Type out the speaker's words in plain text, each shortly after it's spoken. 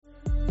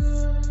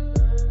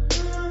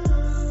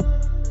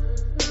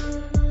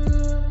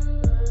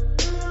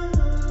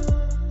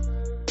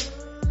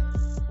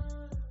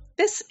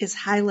is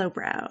High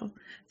Lowbrow,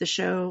 the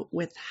show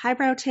with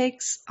highbrow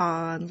takes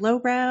on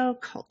lowbrow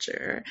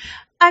culture.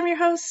 I'm your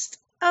host,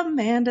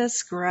 Amanda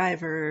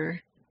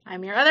Scriver.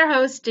 I'm your other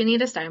host,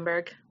 Danita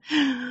Steinberg.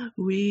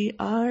 We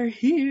are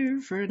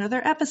here for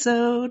another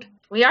episode.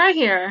 We are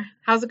here.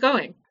 How's it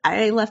going?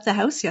 I left the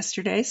house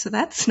yesterday, so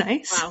that's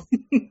nice. Wow.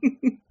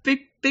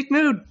 Big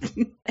mood.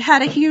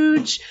 Had a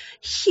huge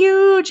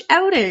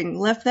outing.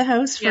 Left the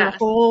house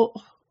for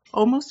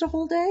almost a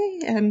whole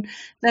day, and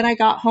then I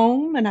got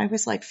home and I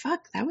was like,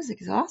 fuck, that was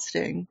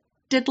exhausting.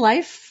 Did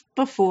life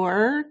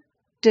before,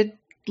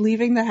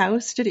 leaving the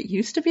house, did it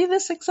used to be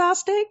this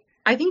exhausting?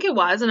 I think it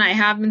was, and I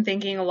have been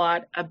thinking a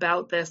lot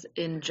about this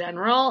in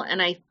general, and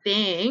I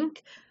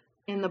think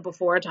in the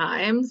before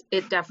times,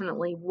 it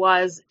definitely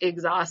was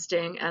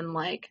exhausting and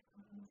like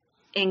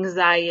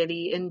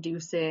anxiety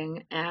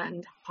inducing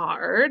and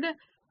hard,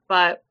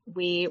 but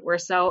we were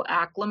so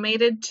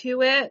acclimated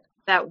to it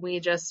that we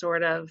just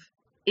sort of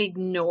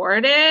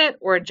ignored it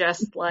or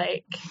just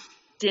like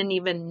didn't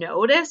even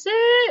notice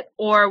it,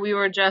 or we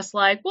were just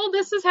like, well,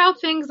 this is how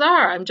things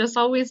are. I'm just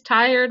always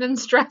tired and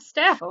stressed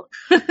out.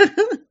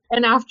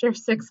 And after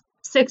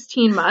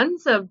 16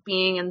 months of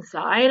being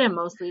inside and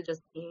mostly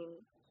just being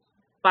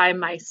by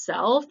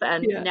myself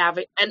and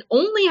and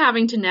only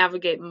having to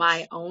navigate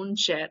my own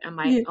shit and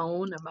my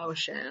own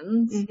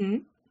emotions,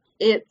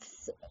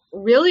 it's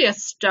really a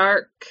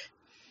stark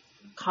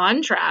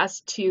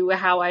contrast to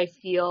how I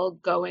feel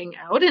going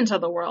out into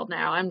the world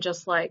now. I'm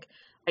just like,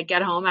 I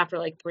get home after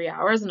like 3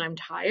 hours and I'm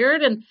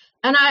tired, and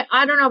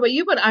I don't know about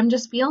you, but I'm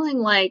just feeling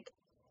like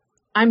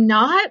I'm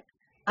not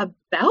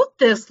about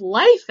this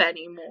life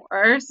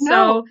anymore.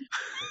 So,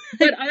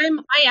 but I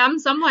am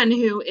someone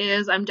who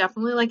is, I'm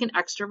definitely like an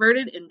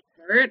extroverted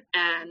introvert,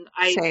 and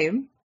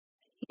Same.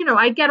 You know,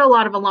 I get a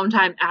lot of alone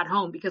time at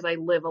home because I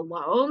live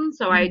alone.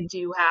 So I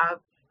do have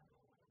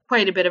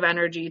quite a bit of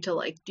energy to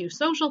like do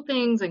social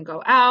things and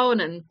go out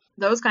and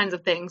those kinds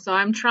of things. So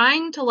I'm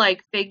trying to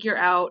like figure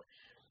out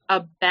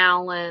a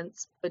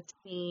balance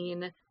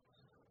between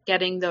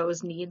getting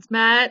those needs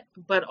met,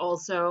 but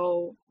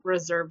also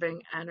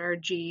reserving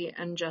energy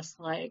and just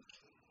like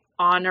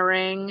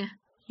honoring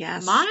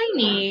my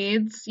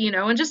needs, you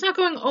know, and just not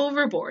going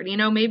overboard. You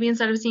know, maybe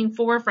instead of seeing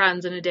 4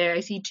 friends in a day, I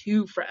see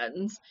 2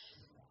 friends,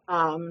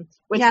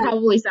 which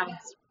probably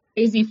sounds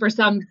crazy for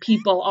some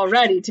people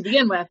already to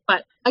begin with.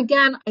 But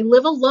again, I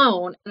live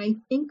alone, and I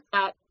think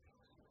that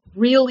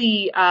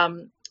really,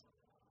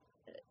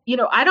 you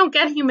know, I don't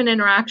get human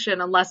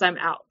interaction unless I'm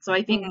out. So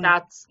I think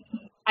that's,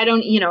 I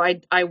don't, you know,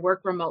 I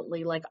work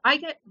remotely. Like I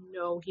get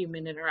no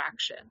human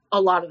interaction a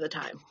lot of the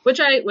time, which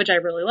I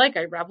really like.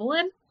 I revel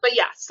in. But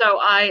yeah, so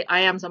I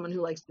am someone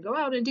who likes to go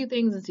out and do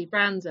things and see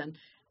friends and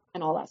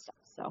all that stuff.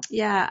 So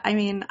yeah, I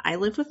mean, I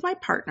live with my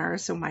partner,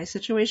 so my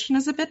situation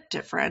is a bit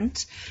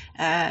different,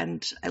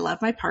 and I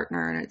love my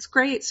partner and it's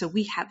great. So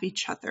we have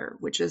each other,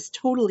 which is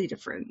totally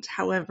different.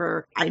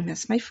 However, I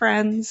miss my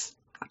friends.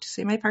 Not to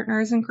say my partner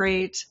isn't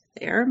great.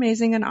 They are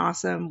amazing and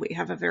awesome. We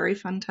have a very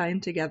fun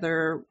time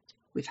together.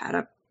 We've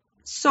had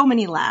so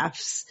many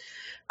laughs.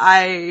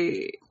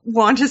 I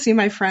want to see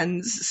my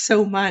friends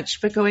so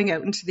much, but going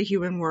out into the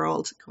human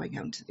world,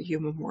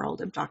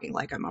 I'm talking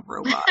like I'm a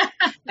robot.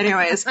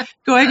 Anyways,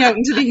 going out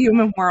into the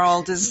human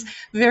world is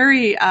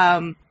very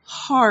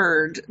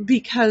hard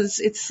because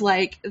it's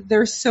like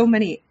there's so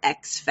many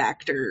X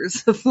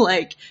factors of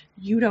like,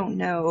 you don't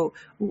know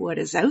what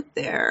is out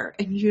there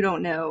and you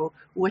don't know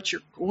what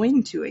you're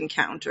going to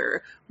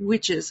encounter,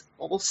 which is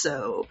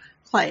also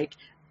like,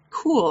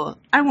 cool,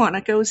 I want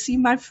to go see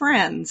my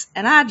friends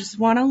and I just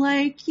want to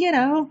like, you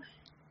know,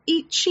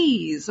 eat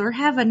cheese or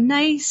have a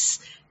nice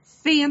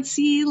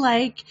fancy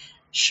like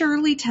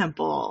Shirley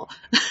Temple.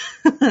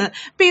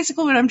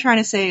 Basically what I'm trying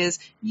to say is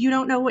you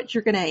don't know what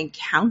you're going to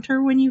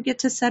encounter when you get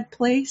to said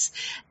place,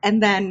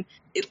 and then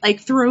it like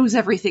throws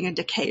everything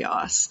into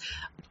chaos.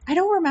 I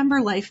don't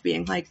remember life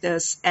being like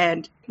this,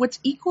 and what's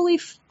equally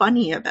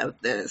funny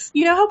about this,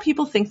 you know how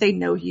people think they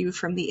know you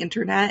from the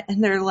internet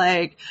and they're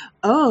like,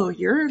 oh,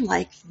 you're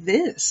like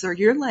this or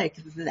you're like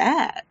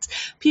that.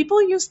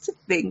 People used to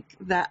think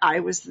that I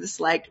was this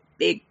like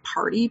big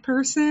party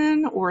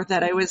person or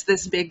that I was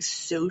this big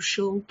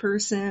social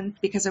person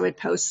because I would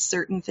post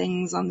certain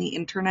things on the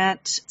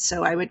internet.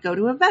 So I would go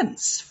to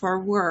events for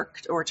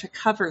work or to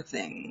cover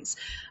things.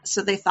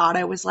 So they thought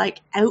I was like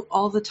out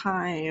all the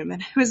time.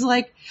 And I was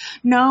like,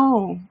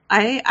 no,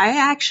 I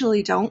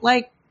actually don't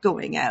like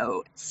going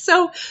out.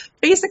 So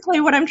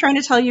basically what I'm trying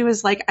to tell you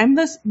is like, I'm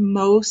the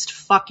most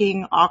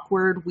fucking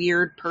awkward,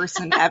 weird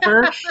person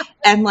ever.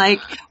 And like,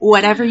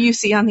 whatever you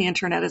see on the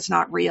internet is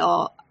not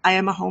real. I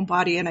am a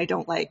homebody and I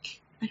don't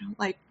like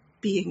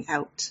being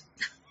out.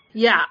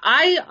 Yeah,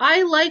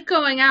 I like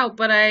going out,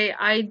 but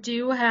I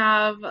do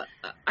have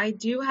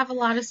a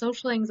lot of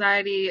social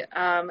anxiety,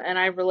 and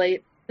I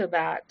relate to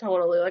that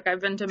totally. Like I've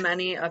been to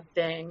many a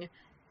thing,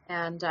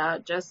 and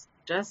just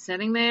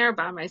sitting there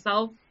by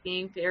myself,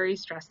 being very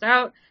stressed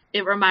out.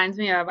 It reminds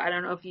me of, I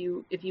don't know if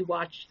you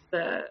watched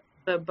the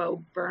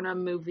Bo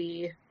Burnham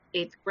movie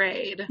 8th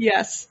Grade.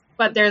 Yes.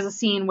 But there's a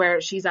scene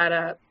where she's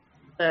at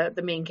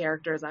the main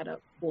character is at a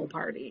pool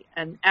party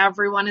and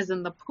everyone is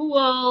in the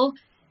pool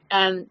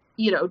and,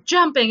 you know,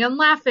 jumping and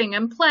laughing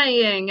and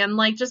playing and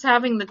like just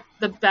having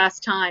the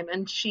best time.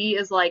 And she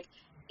is like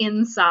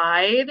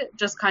inside,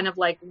 just kind of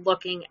like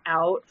looking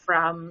out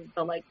from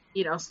the like,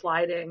 you know,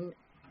 sliding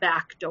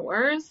back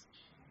doors.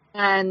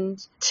 And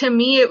to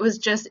me, it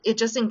just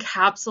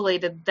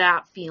encapsulated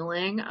that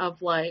feeling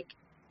of like,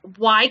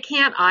 why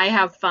can't I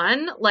have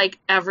fun like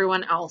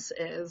everyone else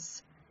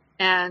is?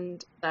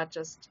 And that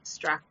just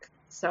struck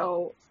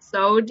so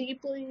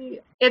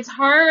deeply. It's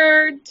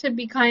hard to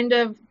be kind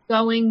of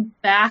going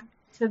back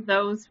to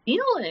those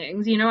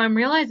feelings. You know, I'm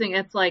realizing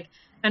it's like,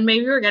 and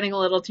maybe we're getting a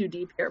little too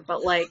deep here,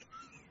 but like,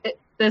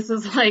 this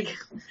is like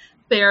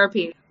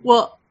therapy.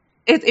 Well,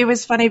 it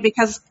was funny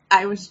because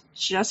I was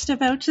just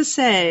about to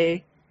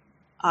say,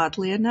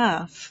 oddly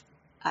enough,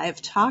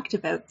 I've talked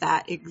about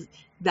that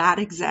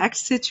exact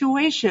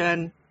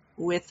situation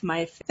with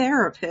my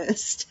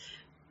therapist,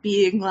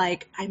 being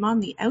like, I'm on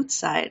the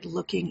outside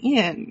looking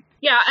in.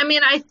 Yeah, I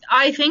mean,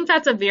 I think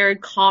that's a very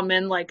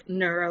common like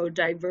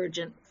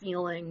neurodivergent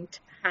feeling to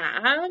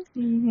have,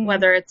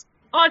 whether it's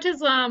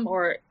autism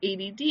or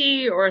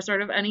ADD or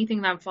sort of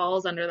anything that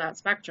falls under that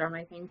spectrum.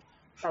 I think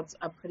that's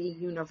a pretty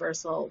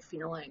universal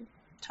feeling.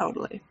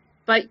 Totally.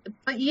 But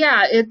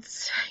yeah,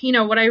 it's, you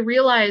know, what I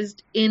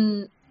realized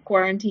in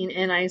quarantine,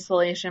 in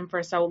isolation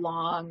for so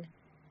long,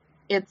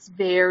 it's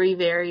very,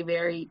 very,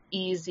 very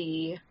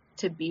easy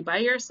to be by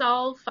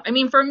yourself. I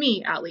mean, for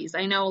me, at least,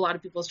 I know a lot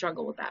of people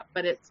struggle with that,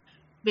 but it's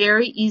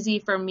very easy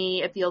for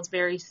me. It feels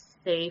very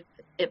safe.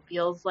 It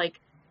feels like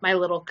my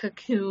little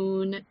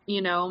cocoon,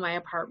 you know, my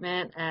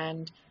apartment.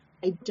 And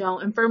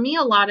for me,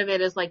 a lot of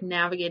it is like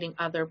navigating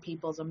other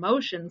people's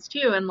emotions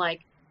too. And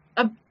like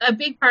a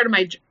big part of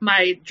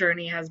my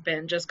journey has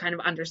been just kind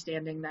of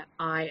understanding that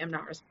I am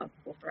not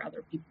responsible for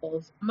other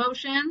people's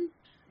emotions.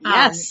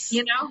 Yes.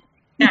 You know,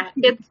 yeah,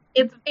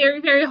 it's very,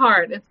 very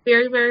hard. It's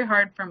very, very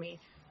hard for me.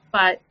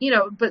 But, you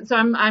know, so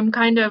I'm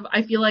kind of,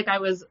 I feel like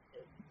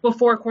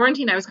before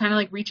quarantine, I was kind of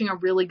like reaching a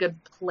really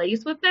good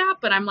place with that,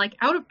 but I'm like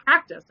out of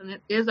practice, and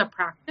it is a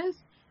practice.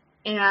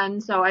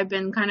 And so I've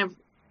been kind of,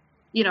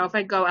 you know, if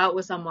I go out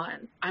with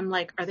someone, I'm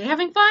like, are they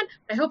having fun?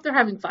 I hope they're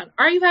having fun.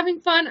 Are you having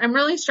fun? I'm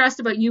really stressed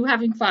about you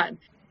having fun.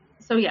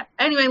 So yeah,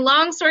 anyway,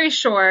 long story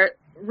short,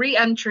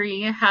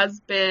 re-entry has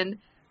been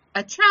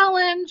a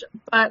challenge,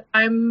 but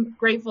I'm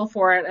grateful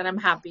for it and I'm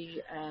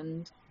happy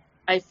and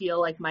I feel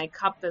like my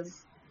cup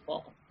is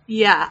full.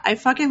 Yeah, I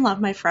fucking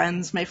love my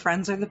friends. My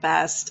friends are the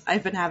best.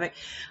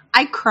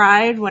 I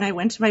cried when I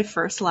went to my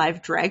first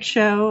live drag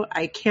show.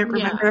 I can't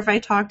remember if I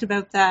talked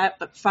about that,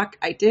 but fuck,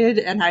 I did.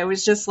 And I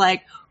was just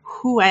like,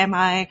 who am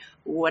I?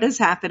 What is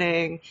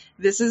happening?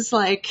 This is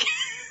like,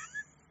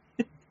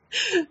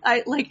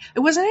 I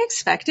wasn't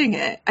expecting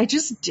it. I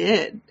just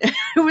did.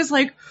 I was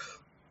like,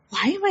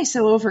 why am I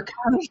so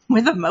overcome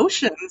with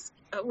emotions?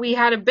 We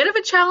had a bit of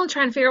a challenge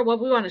trying to figure out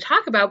what we want to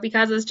talk about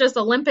because it's just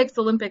Olympics,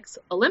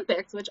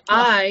 which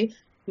I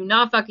do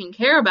not fucking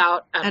care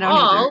about at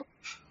all. Either.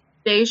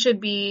 They should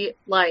be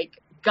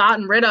like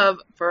gotten rid of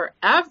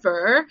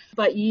forever.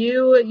 But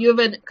you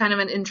have kind of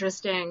an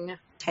interesting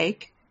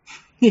take.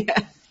 Yeah.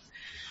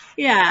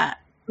 Yeah.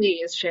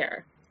 Please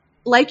share.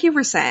 Like you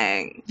were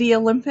saying, the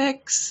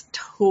Olympics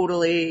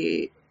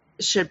totally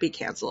should be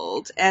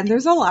canceled. And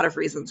there's a lot of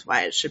reasons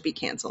why it should be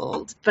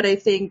canceled. But I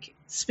think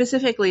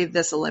specifically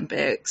this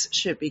Olympics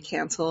should be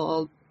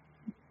canceled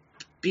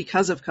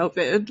because of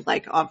COVID,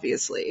 like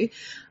obviously.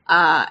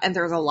 And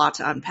there's a lot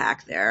to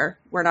unpack there.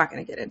 We're not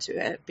going to get into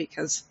it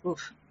because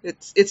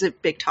it's a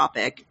big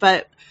topic.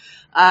 But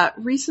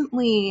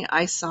recently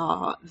I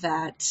saw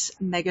that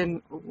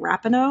Megan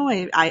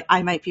Rapinoe,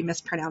 I might be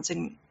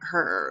mispronouncing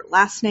her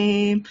last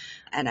name,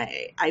 and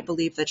I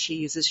believe that she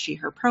uses she,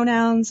 her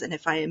pronouns, and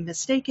if I am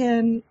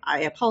mistaken,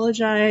 I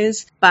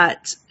apologize,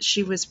 but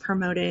she was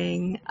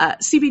promoting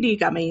CBD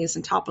gummies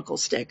and topical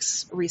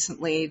sticks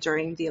recently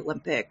during the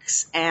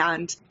Olympics,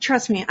 and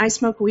trust me, I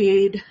smoke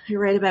weed, I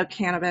write about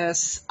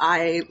cannabis,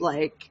 I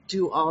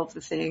do all of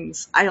the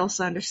things. I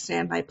also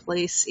understand my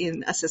place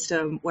in a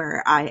system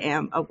where I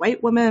am a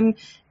white woman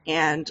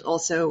and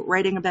also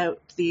writing about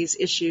these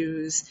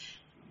issues,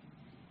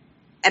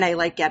 and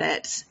I get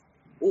it.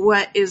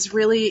 What is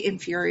really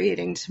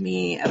infuriating to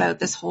me about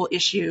this whole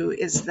issue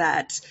is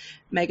that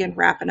Megan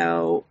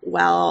Rapinoe,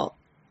 while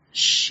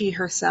she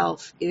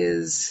herself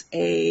is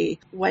a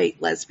white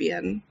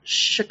lesbian,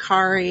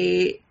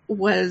 Sha'Carri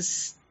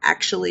was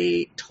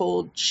actually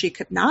told she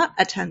could not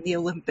attend the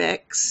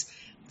Olympics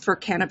for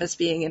cannabis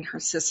being in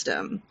her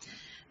system.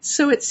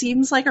 So it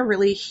seems like a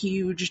really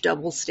huge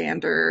double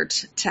standard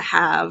to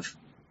have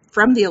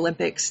from the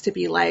Olympics to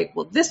be like,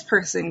 well, this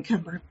person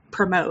can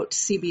promote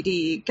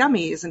CBD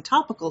gummies and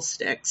topical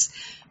sticks,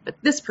 but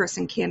this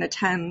person can't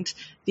attend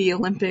the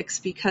Olympics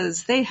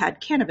because they had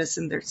cannabis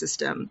in their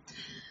system.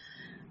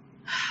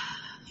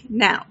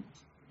 Now,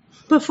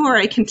 before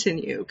I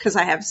continue, because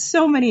I have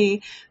so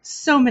many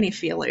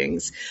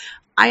feelings,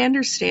 I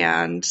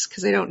understand,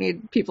 because I don't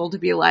need people to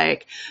be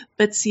like,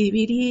 but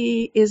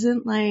CBD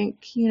isn't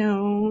like,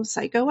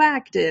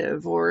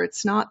 psychoactive, or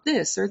it's not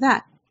this or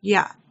that.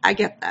 Yeah, I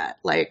get that.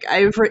 Like,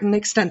 I've written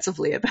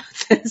extensively about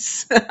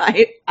this.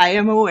 I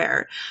am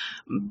aware.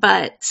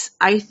 But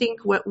I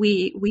think what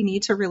we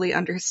need to really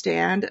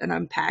understand and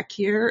unpack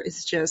here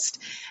is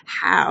just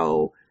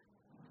how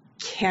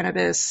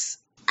cannabis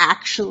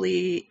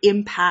actually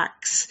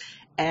impacts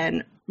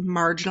and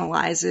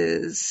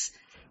marginalizes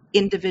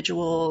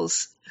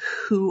individuals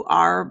who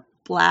are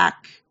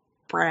Black,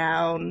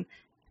 brown,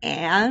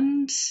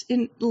 and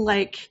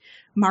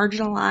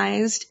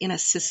marginalized in a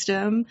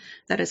system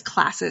that is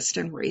classist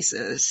and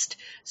racist.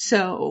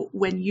 So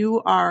when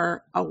you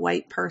are a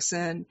white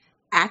person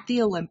at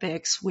the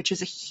Olympics, which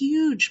is a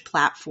huge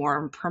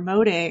platform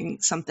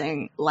promoting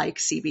something like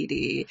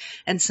CBD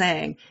and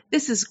saying,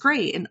 this is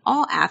great and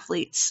all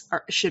athletes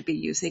should be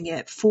using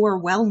it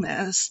for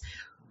wellness,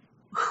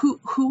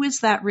 who is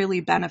that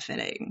really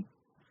benefiting?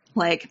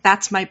 Like,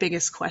 that's my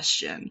biggest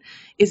question.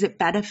 Is it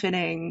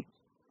benefiting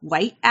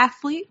white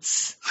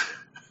athletes?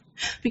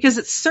 Because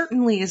it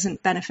certainly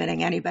isn't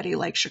benefiting anybody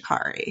like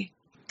Sha'Carri.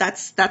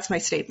 That's my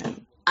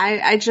statement.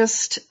 I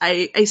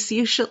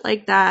see shit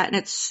like that, and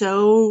it's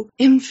so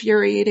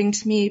infuriating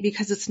to me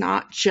because it's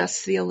not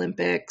just the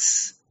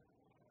Olympics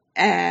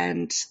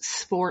and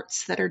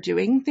sports that are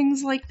doing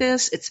things like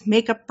this. It's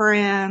makeup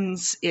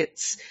brands.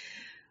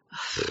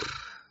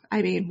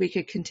 We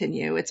could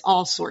continue. It's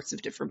all sorts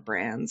of different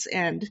brands.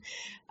 And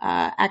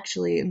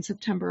actually, in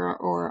September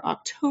or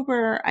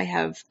October, I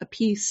have a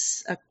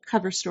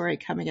cover story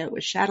coming out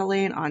with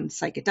Chatelaine on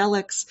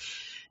psychedelics.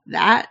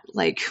 That,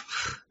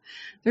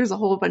 there's a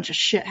whole bunch of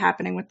shit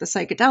happening with the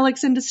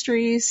psychedelics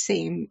industry.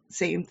 Same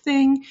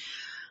thing.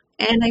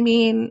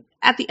 And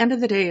at the end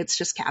of the day, it's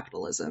just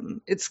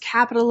capitalism. It's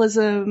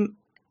capitalism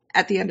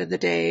at the end of the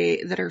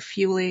day that are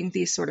fueling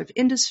these sort of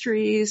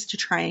industries to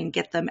try and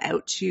get them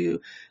out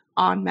to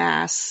en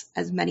masse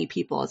as many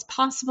people as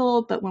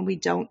possible. But when we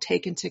don't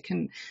take into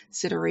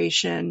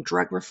consideration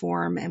drug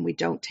reform and we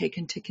don't take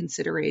into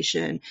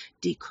consideration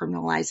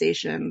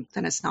decriminalization,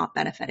 then it's not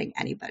benefiting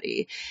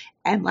anybody.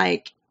 And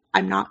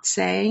I'm not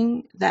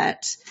saying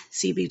that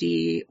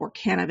CBD or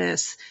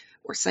cannabis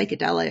or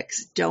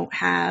psychedelics don't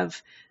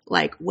have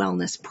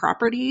wellness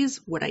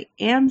properties. What I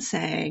am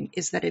saying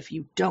is that if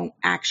you don't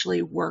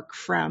actually work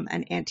from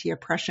an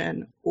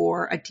anti-oppression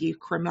or a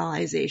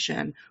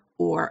decriminalization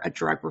or a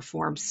drug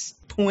reform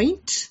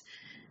point,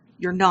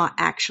 you're not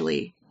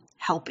actually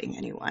helping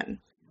anyone.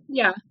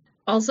 Yeah.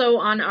 Also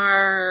on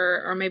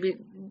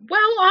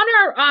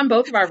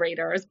both of our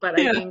radars, but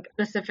I think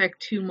specific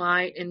to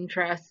my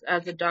interests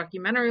as a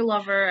documentary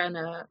lover and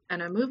a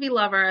movie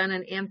lover and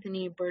an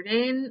Anthony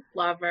Bourdain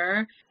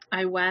lover,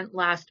 I went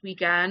last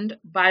weekend.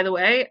 By the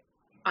way,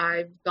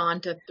 I've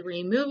gone to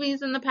 3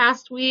 movies in the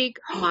past week.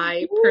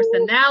 My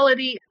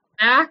personality is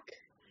back.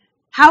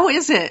 How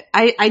is it?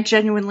 I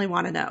genuinely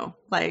want to know.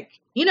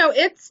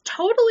 It's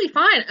totally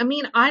fine.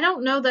 I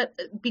don't know that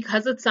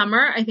because it's summer,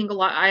 I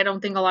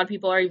don't think a lot of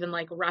people are even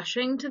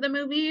rushing to the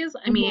movies.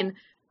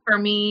 For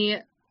me,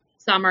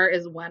 summer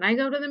is when I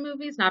go to the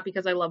movies, not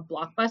because I love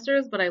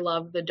blockbusters, but I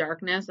love the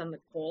darkness and the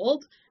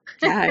cold.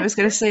 Yeah, I was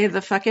going to say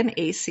the fucking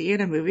AC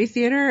in a movie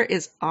theater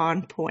is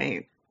on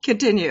point.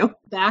 Continue.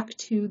 Back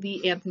to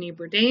the Anthony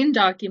Bourdain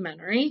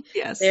documentary.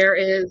 Yes. There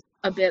is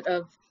a bit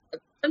of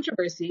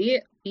controversy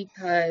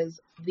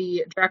because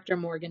the director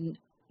Morgan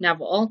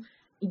Neville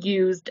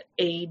used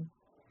an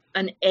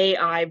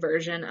AI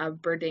version of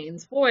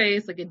Bourdain's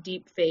voice, like a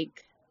deep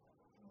fake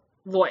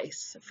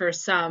voice for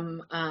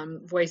some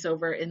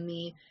voiceover in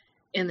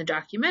the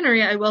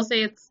documentary. I will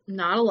say it's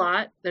not a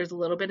lot. There's a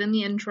little bit in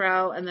the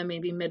intro, and then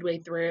maybe midway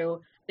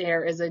through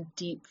there is a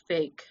deep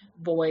fake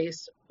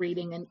voice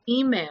reading an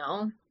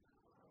email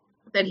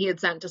that he had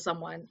sent to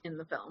someone in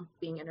the film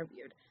being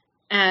interviewed.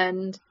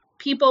 And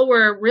people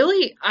were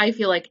really, I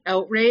feel like,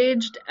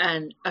 outraged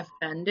and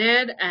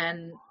offended,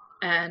 and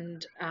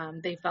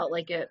they felt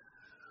like it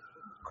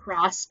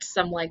crossed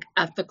some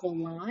ethical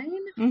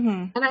line.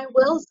 Mm-hmm. And I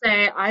will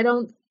say, I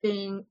don't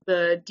think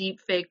the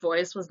deep fake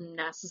voice was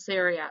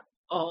necessary at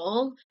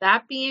all.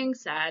 That being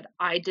said,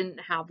 I didn't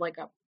have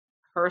a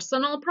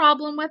personal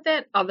problem with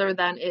it other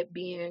than it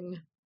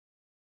being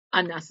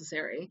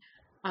unnecessary.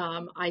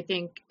 I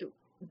think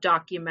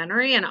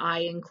documentary, and I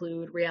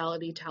include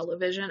reality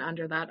television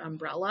under that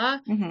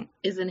umbrella, mm-hmm.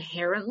 is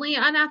inherently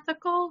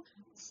unethical.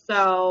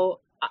 So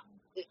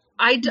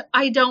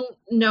I don't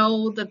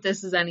know that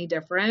this is any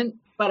different,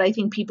 but I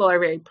think people are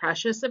very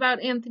precious about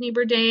Anthony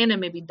Bourdain,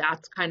 and maybe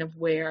that's kind of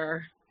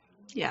where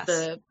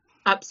the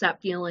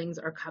upset feelings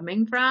are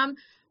coming from.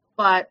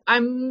 But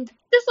I'm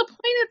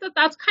disappointed that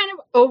that's kind of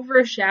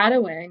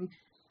overshadowing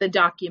the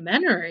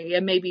documentary,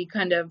 and maybe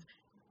kind of,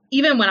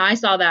 even when I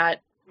saw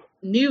that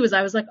news,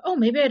 I was like, oh,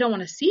 maybe I don't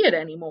want to see it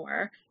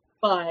anymore.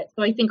 But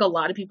so I think a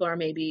lot of people are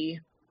maybe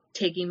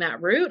taking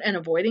that route and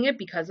avoiding it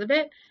because of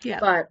it. Yeah.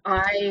 But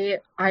I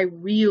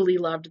really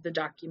loved the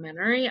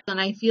documentary, and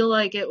I feel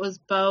like it was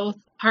both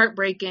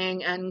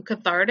heartbreaking and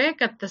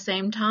cathartic at the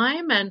same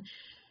time. And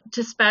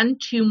To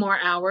spend 2 more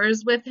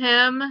hours with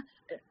him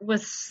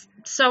was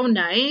so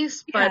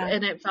nice, but Yeah.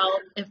 and it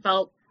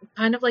felt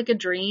kind of like a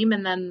dream,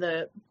 and then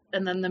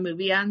the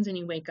movie ends and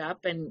you wake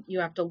up and you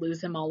have to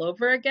lose him all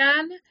over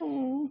again.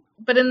 Oh.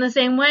 But in the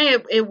same way,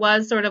 it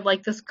was sort of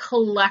like this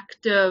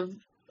collective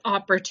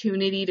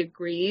opportunity to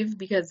grieve,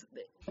 because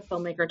the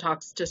filmmaker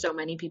talks to so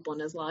many people in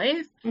his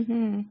life,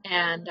 Mm-hmm.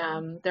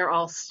 and they're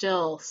all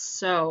still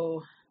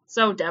so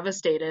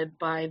devastated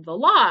by the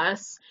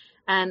loss.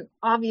 And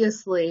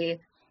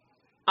obviously,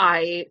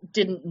 I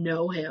didn't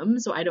know him,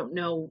 so I don't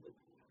know.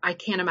 I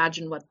can't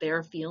imagine what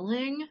they're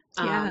feeling.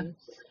 Yeah.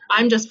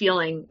 I'm just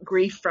feeling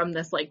grief from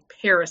this like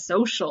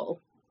parasocial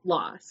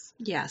loss.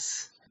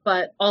 Yes.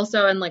 But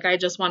also, and like, I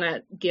just want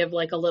to give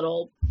like a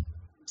little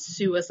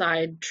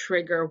suicide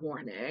trigger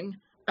warning.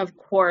 Of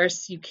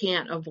course, you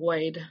can't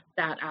avoid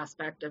that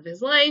aspect of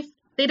his life.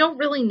 They don't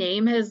really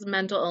name his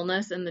mental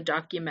illness in the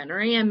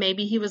documentary, and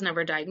maybe he was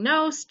never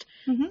diagnosed.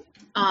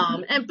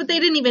 But they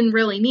didn't even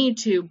really need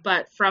to.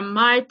 But from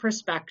my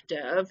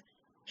perspective,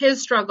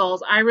 his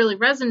struggles I really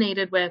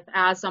resonated with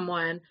as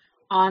someone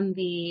on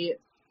the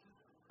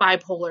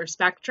bipolar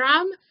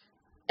spectrum,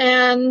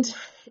 and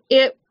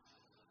it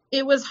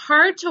was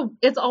hard to,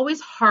 it's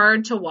always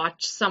hard to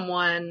watch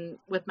someone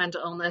with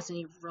mental illness and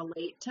you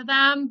relate to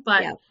them,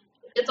 but Yeah.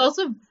 it's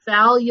also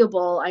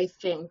valuable, I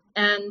think.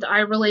 And I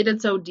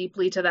related so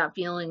deeply to that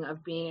feeling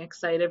of being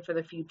excited for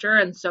the future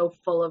and so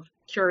full of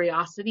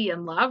curiosity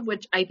and love,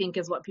 which I think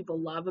is what people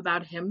love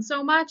about him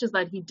so much, is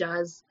that he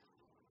does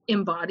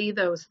embody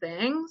those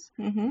things.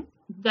 Mm-hmm.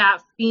 That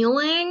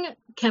feeling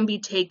can be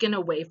taken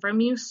away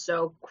from you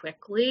so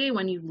quickly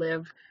when you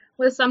live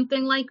with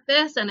something like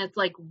this, and it's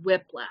like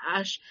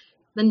whiplash.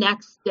 The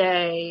next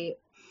day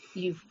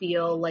you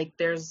feel like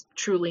there's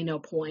truly no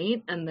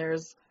point and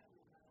there's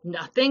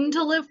nothing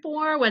to live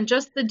for, when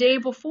just the day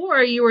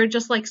before you were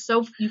just like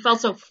you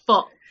felt so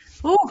full.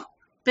 Oh,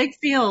 big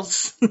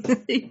feels.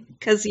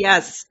 Because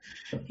yes.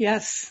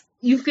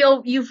 You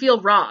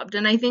feel robbed.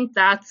 And I think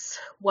that's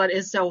what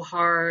is so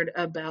hard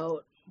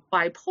about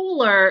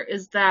bipolar,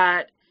 is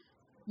that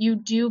you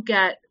do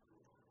get,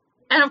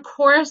 and of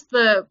course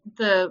the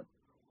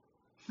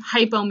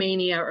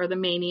hypomania or the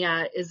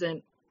mania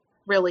isn't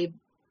really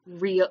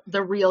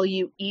the real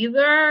you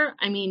either.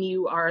 I mean,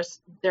 you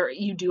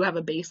do have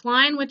a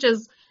baseline, which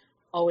is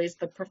always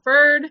the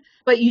preferred,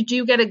 but you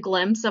do get a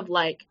glimpse of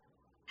like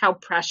how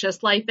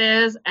precious life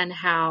is and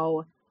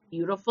how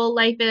beautiful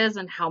life is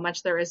and how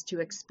much there is to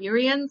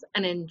experience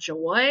and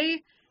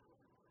enjoy.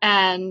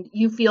 And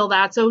you feel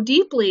that so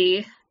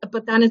deeply,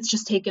 but then it's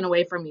just taken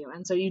away from you.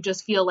 And so you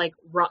just feel like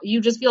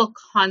you just feel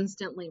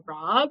constantly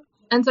robbed.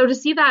 And so to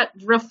see that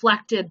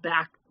reflected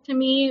back to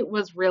me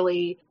was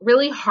really,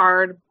 really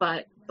hard,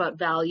 but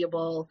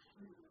valuable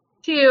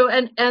too.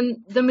 And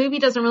the movie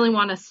doesn't really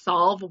want to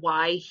solve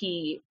why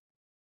he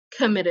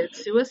committed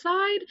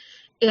suicide.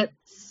 It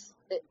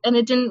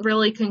didn't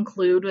really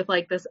conclude with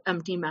like this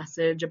empty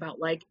message about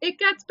like it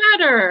gets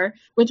better,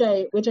 which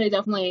I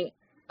definitely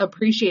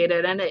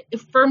appreciated. And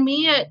for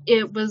me,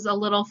 it was a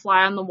little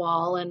fly on the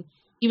wall. And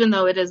even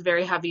though it is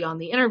very heavy on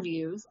the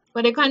interviews,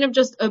 but it kind of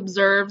just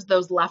observes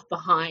those left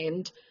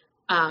behind,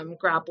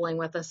 grappling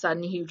with a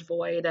sudden huge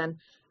void. And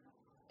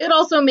it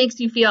also makes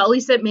you feel, at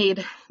least it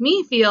made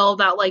me feel,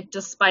 that like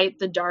despite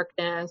the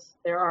darkness,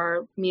 there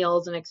are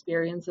meals and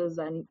experiences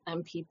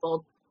and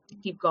people to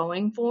keep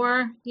going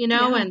for,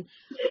 Yeah. And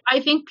I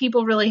think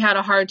people really had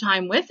a hard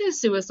time with his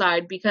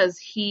suicide because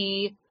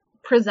he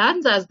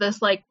presents as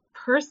this like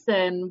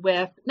person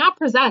with, not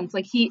presents,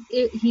 like he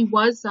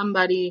was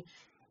somebody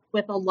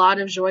with a lot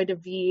of joie de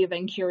vivre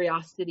and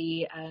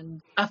curiosity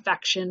and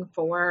affection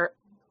for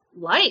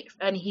life.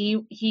 And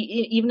he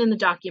even in the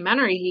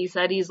documentary, he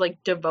said he's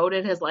like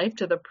devoted his life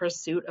to the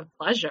pursuit of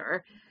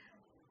pleasure.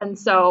 And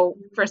so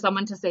for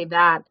someone to say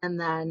that and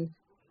then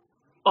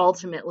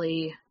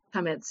ultimately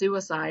commit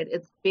suicide,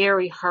 it's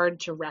very hard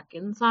to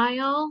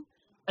reconcile,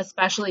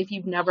 especially if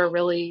you've never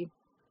really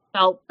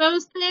felt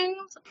those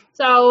things.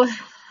 So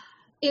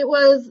it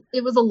was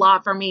a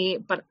lot for me,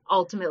 but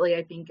ultimately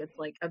I think it's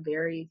like a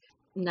very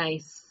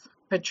nice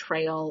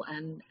portrayal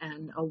and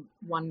a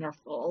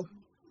wonderful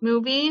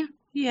movie.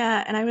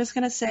 Yeah, and I was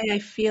going to say, I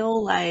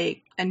feel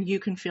like, and you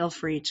can feel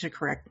free to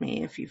correct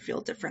me if you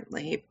feel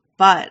differently,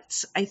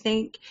 but I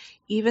think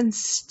even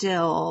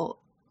still,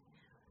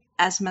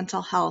 as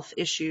mental health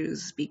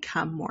issues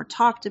become more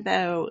talked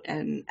about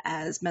and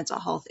as mental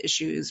health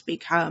issues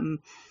become,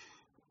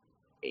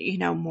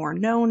 more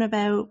known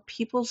about,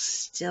 people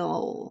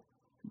still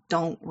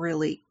don't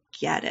really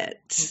get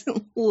it.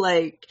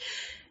 Like,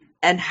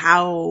 and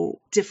how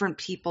different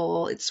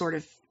people, it sort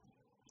of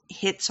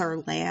hits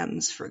or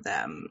lands for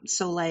them.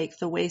 So like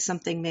the way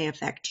something may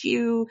affect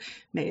you,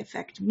 may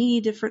affect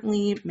me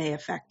differently, may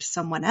affect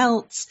someone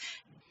else.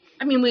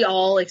 I mean, we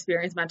all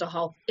experience mental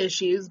health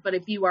issues, but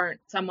if you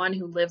aren't someone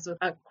who lives with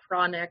a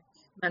chronic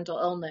mental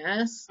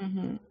illness,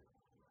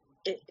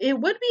 it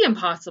would be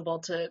impossible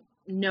to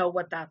know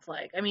what that's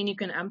like. I mean, you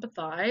can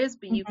empathize,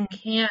 but you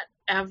can't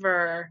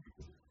ever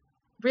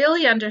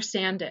really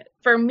understand it.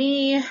 For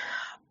me,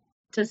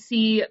 to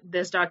see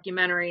this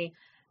documentary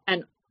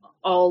and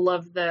all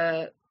of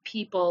the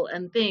people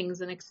and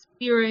things and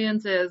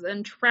experiences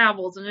and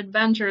travels and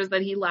adventures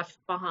that he left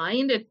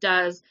behind, it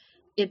does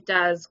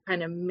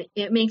kind of,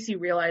 it makes you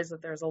realize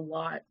that there's a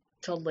lot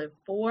to live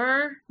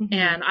for. Mhm.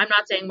 And I'm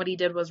not saying what he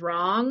did was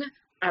wrong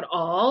at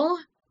all.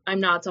 I'm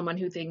not someone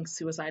who thinks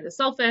suicide is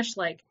selfish,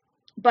 like,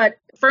 but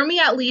for me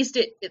at least,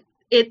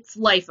 it's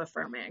life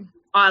affirming,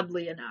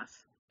 oddly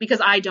enough,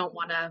 because I don't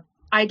want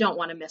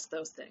to miss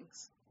those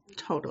things.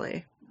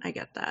 Totally. I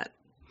get that.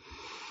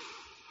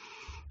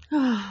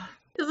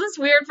 Is this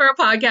weird for a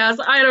podcast?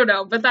 I don't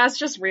know, but that's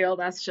just real.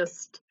 That's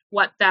just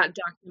what that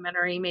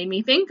documentary made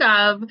me think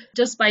of,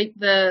 despite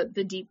the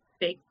deep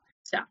fake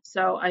stuff.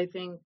 So I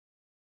think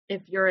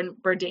if you're a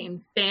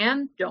Bourdain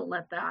fan, don't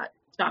let that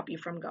stop you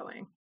from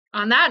going.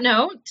 On that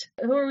note,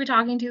 who are we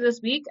talking to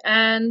this week,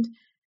 and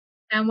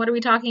what are we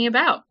talking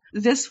about?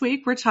 This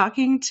week we're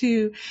talking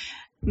to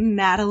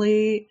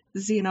Natalie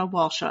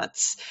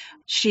Zeno-Walshutz.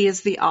 She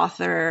is the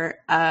author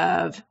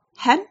of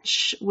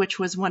Hench, which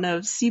was one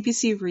of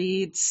CBC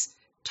Read's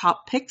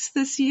top picks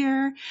this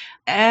year,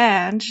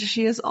 and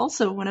she is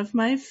also one of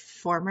my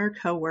former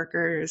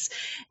coworkers.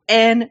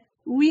 And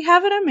we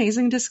have an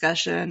amazing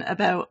discussion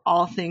about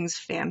all things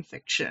fan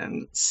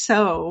fiction.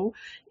 So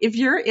if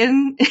you're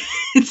in,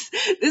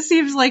 this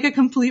seems like a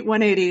complete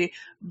 180,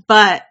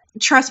 but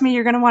trust me,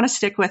 you're going to want to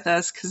stick with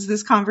us because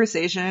this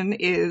conversation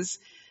is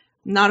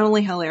not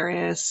only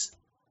hilarious,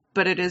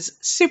 but it is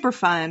super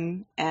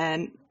fun,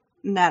 and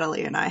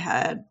Natalie and I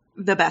had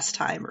the best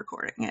time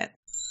recording it.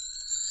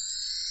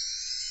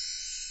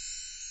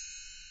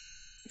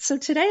 So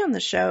today on the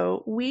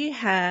show, we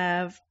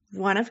have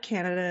one of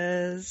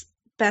Canada's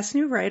best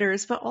new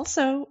writers, but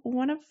also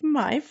one of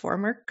my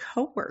former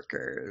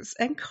coworkers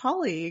and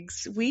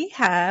colleagues. We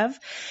have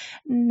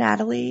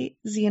Natalie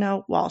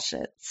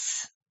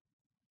Zeno-Walshutz.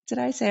 Did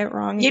I say it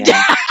wrong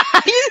again?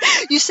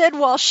 You said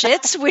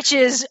Walshitz, which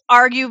is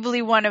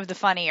arguably one of the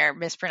funnier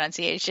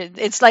mispronunciations.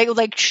 It's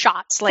like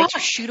shots, like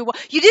shoot a wall.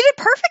 You did it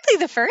perfectly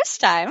the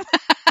first time.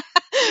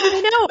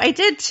 I know, I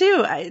did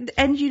too.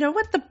 And you know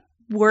what the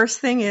worst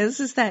thing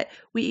is that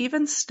we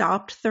even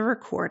stopped the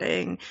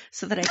recording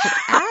so that I could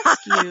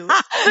ask you,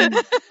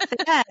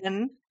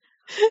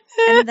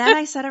 and then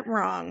I said it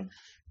wrong.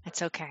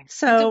 It's okay.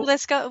 So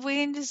let's go. We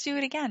can just do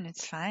it again.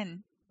 It's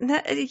fine.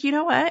 You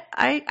know what?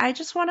 I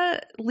just want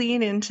to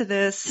lean into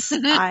this.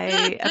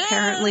 I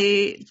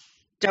apparently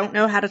don't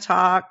know how to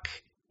talk.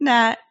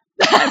 Nat,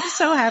 I'm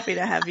so happy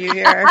to have you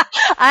here.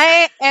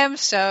 I am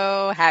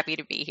so happy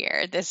to be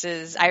here.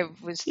 I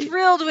was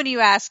thrilled when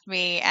you asked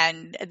me,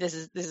 and this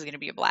is going to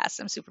be a blast.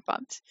 I'm super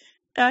pumped.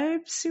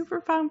 I'm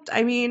super pumped.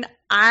 I mean,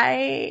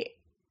 I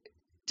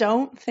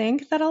don't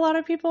think that a lot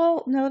of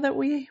people know that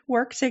we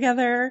work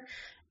together.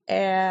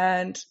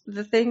 And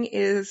the thing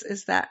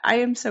is that I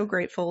am so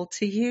grateful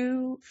to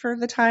you for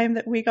the time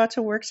that we got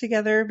to work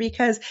together,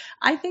 because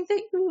I think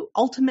that you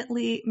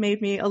ultimately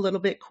made me a little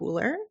bit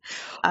cooler.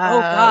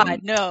 Oh God,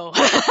 no.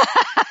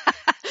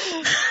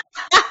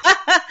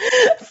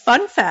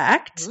 Fun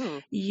fact,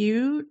 Ooh.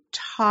 You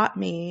taught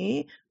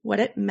me what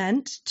it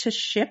meant to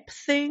ship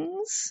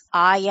things.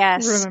 Ah,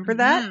 yes. Remember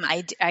that?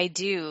 I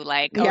do.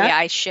 Like, yeah. Oh yeah,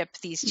 I ship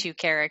these two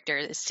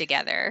characters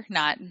together.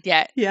 Not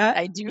yet. Yeah.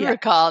 I do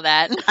recall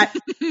that.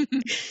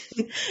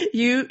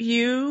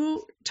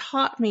 You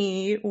taught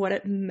me what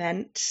it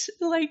meant.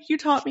 Like, you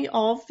taught me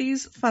all of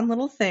these fun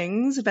little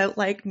things about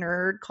like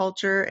nerd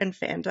culture and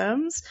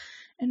fandoms.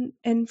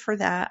 And for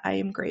that, I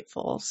am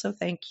grateful. So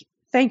thank you.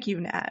 Thank you,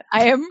 Nat.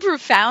 I am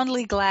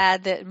profoundly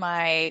glad that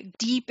my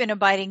deep and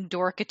abiding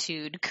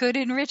dorkitude could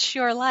enrich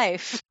your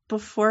life.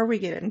 Before we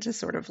get into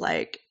sort of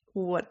like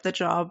what the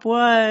job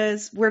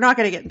was, we're not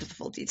going to get into the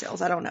full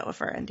details. I don't know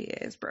if our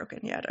NDA is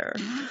broken yet or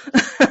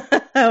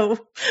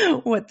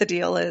what the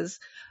deal is.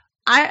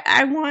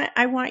 I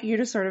want you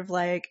to sort of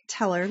like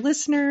tell our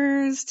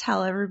listeners,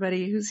 tell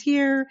everybody who's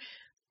here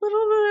a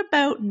little bit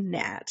about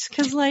Nat,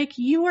 because like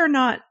you are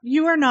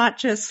not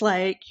just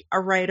like a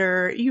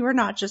writer, you are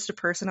not just a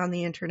person on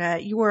the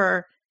internet, you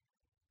are,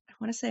 I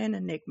want to say, an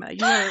enigma.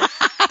 You are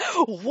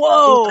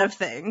whoa, a lot of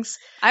things.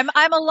 I'm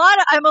a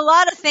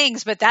lot of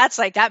things, but that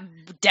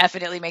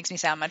definitely makes me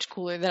sound much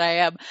cooler than I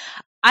am.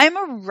 I'm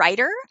a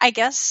writer, I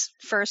guess,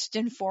 first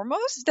and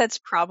foremost. That's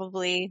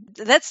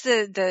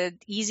the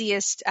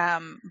easiest,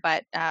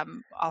 but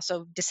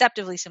also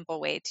deceptively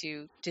simple way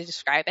to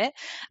describe it.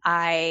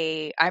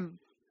 I'm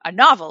a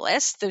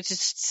novelist, which is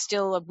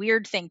still a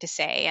weird thing to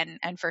say,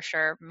 and for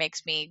sure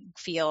makes me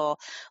feel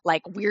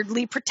like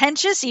weirdly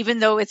pretentious, even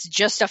though it's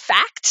just a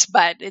fact,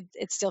 but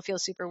it still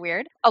feels super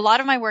weird. A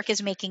lot of my work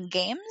is making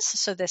games.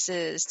 So this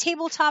is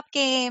tabletop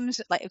games,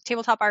 like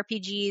tabletop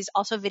RPGs,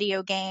 also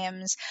video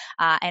games,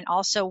 and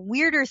also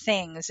weirder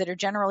things that are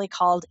generally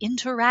called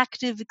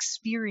interactive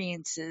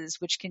experiences,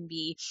 which can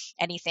be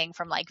anything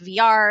from like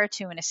VR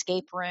to an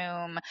escape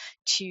room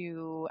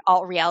to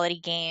alt reality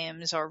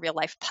games or real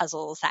life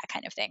puzzles, that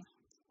kind of thing.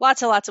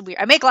 Lots of weird.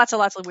 I make lots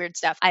of weird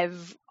stuff.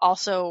 I've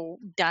also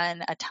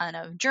done a ton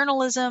of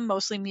journalism,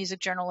 mostly music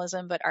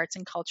journalism, but arts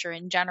and culture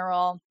in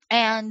general.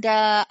 and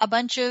a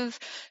bunch of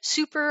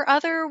super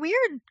other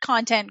weird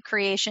content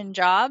creation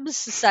jobs,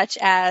 such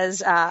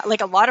as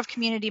like a lot of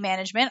community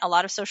management, a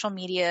lot of social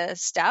media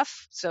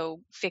stuff, so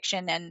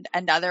fiction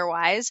and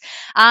otherwise.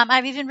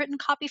 I've even written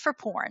copy for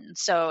porn,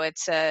 so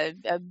it's a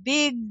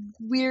big,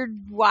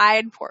 weird,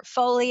 wide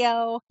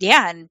portfolio.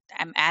 Yeah, and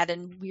I'm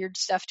adding weird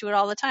stuff to it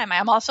all the time. I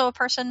am also a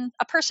person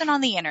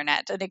on the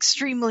internet, an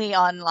extremely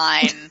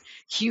online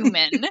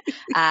human,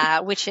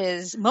 which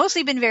has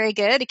mostly been very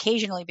good,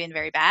 occasionally been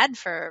very bad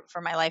for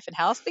my life and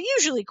health, but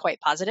usually quite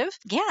positive.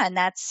 Yeah, and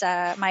that's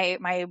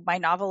my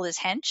novel is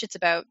Hench. It's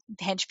about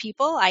hench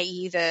people,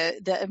 i.e.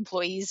 the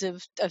employees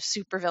of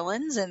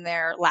supervillains and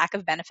their lack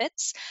of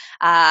benefits,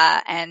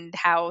 and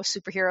how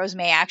superheroes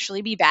may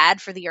actually be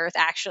bad for the earth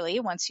actually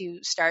once you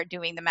start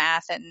doing the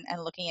math and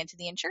looking into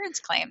the insurance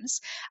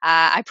claims.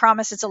 I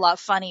promise it's a lot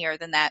funnier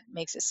than that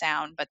makes it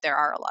sound, but there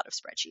are a lot of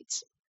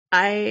spreadsheets.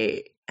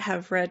 I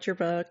have read your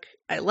book.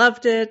 I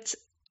loved it.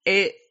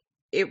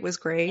 It was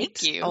great.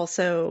 Thank you.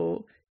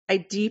 Also, I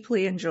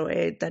deeply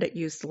enjoyed that it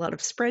used a lot of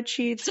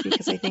spreadsheets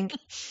because I think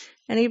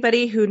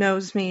anybody who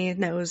knows me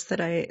knows that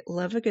I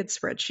love a good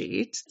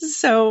spreadsheet.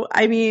 So,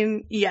 I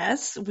mean,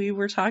 yes, we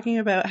were talking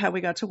about how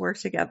we got to work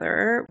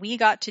together. We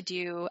got to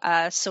do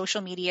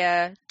social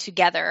media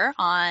together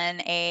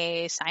on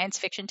a science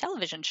fiction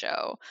television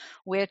show,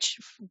 which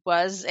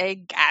was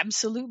an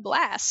absolute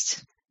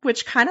blast.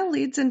 Which kind of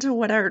leads into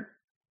what our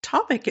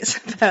topic is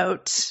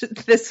about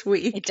this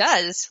week. It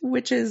does.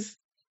 Which is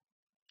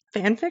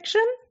fan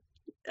fiction?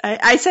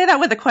 I say that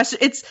with a question.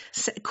 It's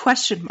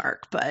question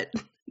mark, but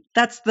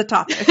that's the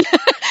topic.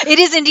 It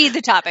is indeed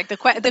the topic.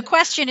 The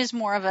question is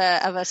more of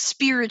a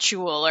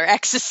spiritual or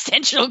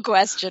existential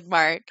question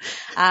mark.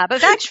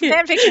 But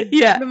fan fiction,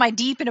 yeah, one of my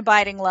deep and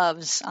abiding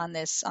loves on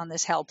this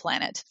hell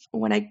planet.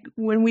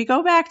 When we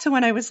go back to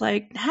when I was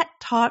like, that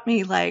taught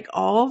me like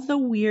all of the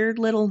weird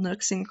little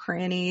nooks and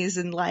crannies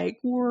and like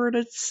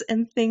words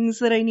and things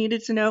that I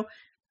needed to know.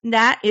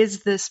 That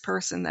is this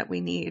person that we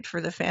need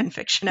for the fan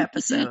fiction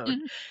episode.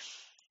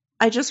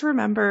 I just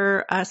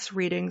remember us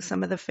reading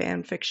some of the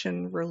fan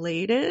fiction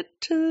related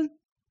to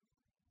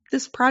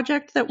this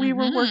project that we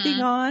were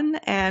working on,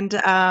 and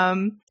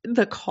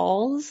the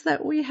calls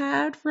that we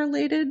had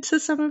related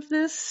to some of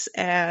this.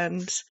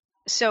 And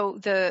so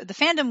the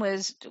fandom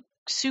was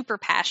super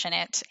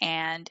passionate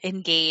and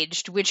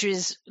engaged, which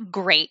is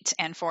great,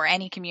 and for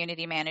any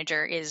community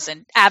manager is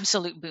an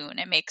absolute boon.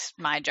 It makes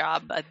my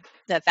job a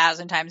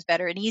 1,000 times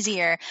better and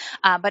easier.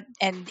 But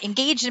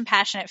engaged and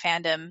passionate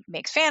fandom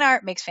makes fan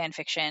art, makes fan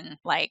fiction.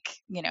 Like,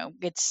 you know,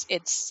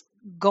 it's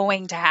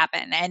going to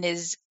happen and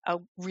is a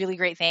really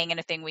great thing, and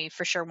a thing we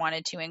for sure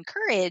wanted to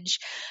encourage.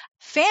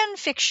 Fan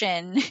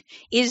fiction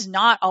is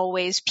not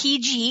always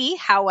PG.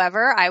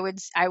 However, I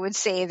would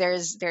say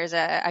there's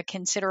a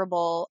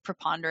considerable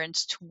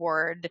preponderance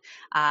toward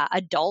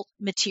adult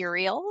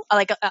material.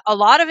 Like a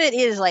lot of it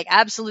is like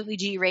absolutely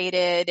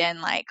G-rated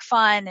and like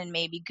fun and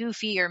maybe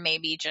goofy or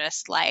maybe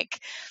just like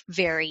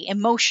very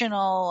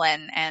emotional,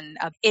 and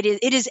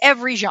it is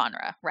every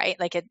genre, right?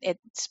 Like it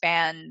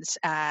spans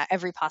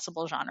every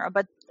possible genre,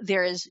 but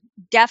there is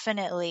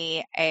definitely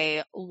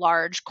a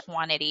large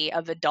quantity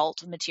of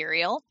adult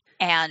material,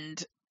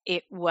 and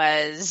it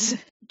was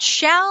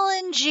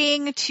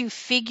challenging to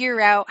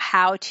figure out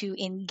how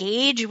to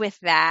engage with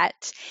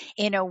that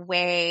in a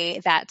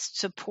way that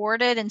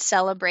supported and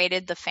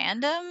celebrated the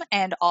fandom,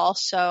 and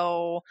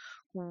also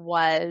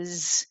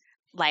was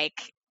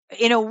like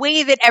in a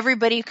way that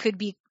everybody could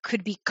be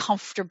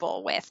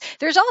comfortable with.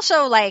 There's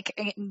also like,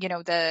 you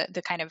know,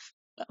 the kind of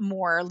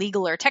more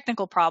legal or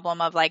technical problem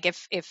of like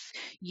if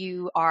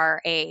you are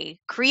a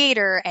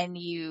creator and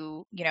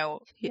you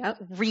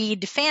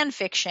read fan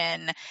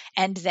fiction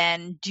and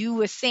then do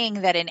a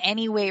thing that in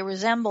any way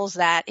resembles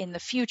that in the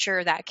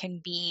future, that can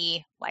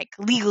be like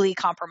legally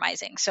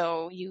compromising.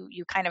 So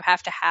you kind of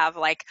have to have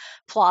like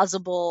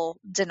plausible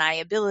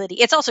deniability.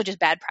 It's also just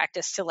bad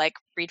practice to like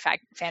read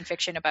fan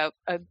fiction about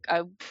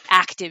a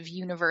active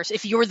universe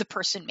if you're the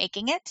person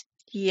making it.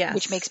 Yes.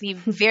 Which makes me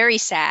very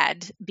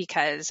sad,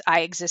 because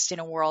I exist in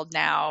a world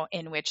now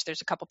in which there's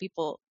a couple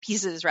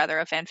pieces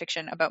of fan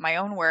fiction about my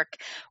own work,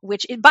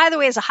 which, by the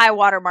way, is a high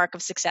watermark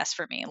of success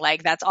for me.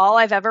 Like, that's all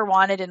I've ever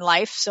wanted in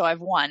life, so I've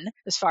won,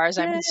 as far as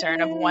I'm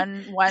concerned. I've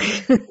won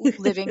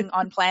living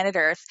on planet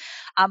Earth,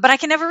 but I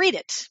can never read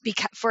it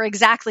for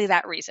exactly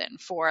that reason.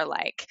 For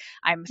like,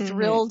 I'm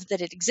thrilled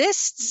that it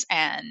exists,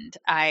 and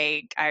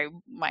my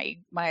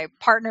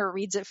partner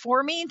reads it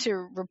for me to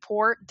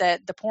report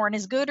that the porn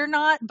is good or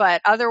not,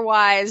 but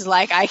otherwise,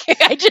 like, I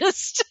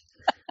just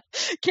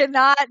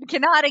cannot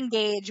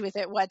engage with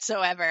it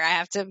whatsoever. I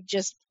have to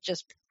just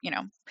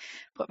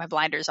put my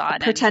blinders on,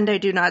 pretend I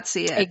do not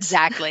see it.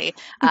 Exactly.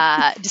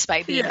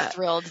 Despite being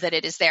thrilled that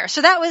it is there.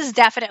 So that was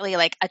definitely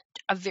like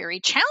a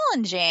very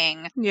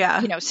challenging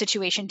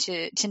situation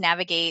to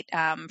navigate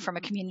from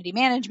a community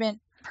management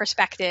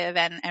perspective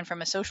and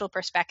from a social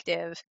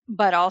perspective,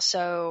 but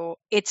also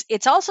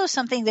it's also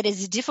something that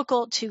is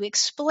difficult to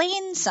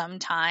explain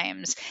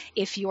sometimes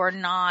if you're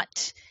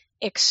not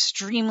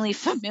extremely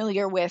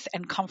familiar with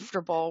and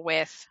comfortable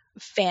with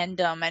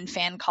fandom and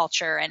fan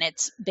culture and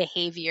its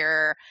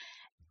behavior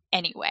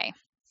anyway.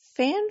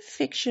 Fan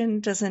fiction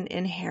doesn't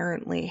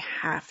inherently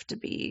have to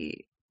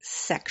be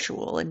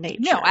sexual in nature.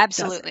 No,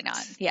 absolutely not.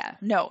 Yeah,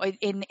 no,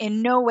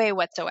 in no way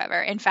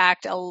whatsoever. In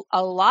fact,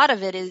 a lot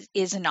of it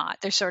is not.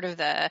 There's sort of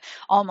the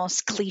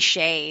almost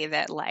cliche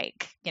that,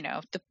 like, you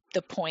know,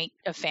 the point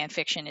of fan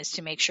fiction is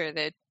to make sure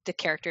that the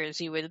characters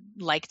you would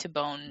like to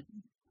bone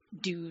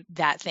do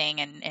that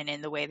thing and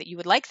in the way that you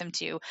would like them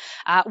to,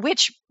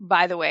 which,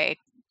 by the way,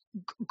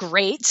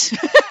 great,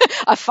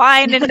 a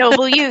fine and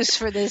noble use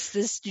for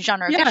this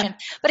genre of fiction.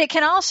 But it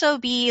can also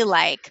be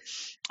like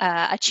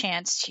a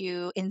chance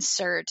to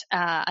insert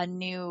a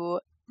new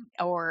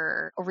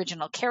or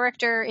original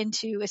character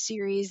into a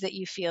series that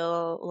you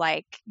feel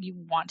like you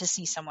want to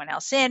see someone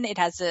else in.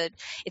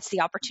 It's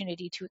the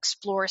opportunity to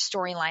explore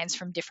storylines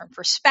from different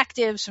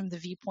perspectives, from the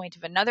viewpoint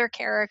of another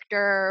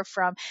character,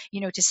 from,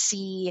 you know, to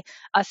see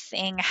a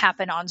thing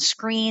happen on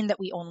screen that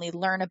we only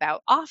learn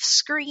about off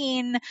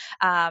screen.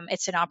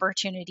 It's an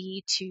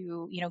opportunity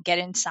to, you know, get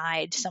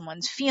inside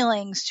someone's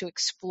feelings, to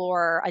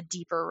explore a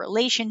deeper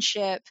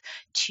relationship,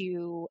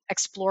 to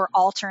explore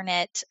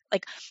alternate,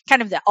 like,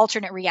 kind of the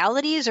alternate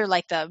realities, or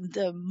like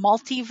the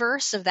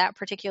multiverse of that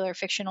particular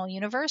fictional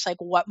universe. Like,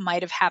 what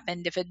might have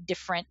happened if a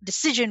different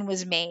decision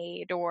was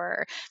made,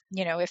 or,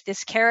 you know, if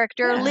this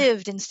character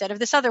lived instead of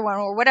this other one,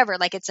 or whatever.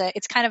 Like,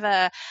 it's kind of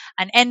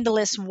an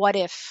endless what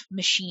if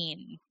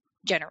machine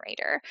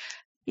generator.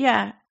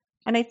 Yeah.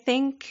 And I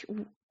think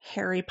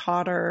Harry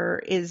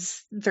Potter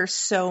there's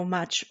so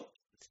much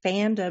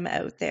fandom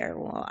out there.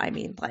 Well, I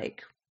mean,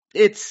 like,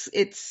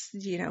 it's,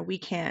 you know, we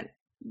can't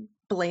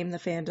blame the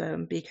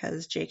fandom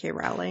because J.K.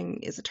 Rowling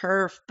is a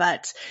TERF,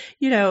 but,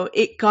 you know,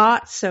 it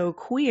got so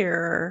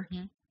queer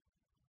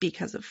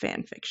because of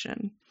fan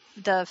fiction.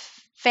 The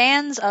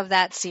fans of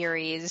that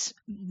series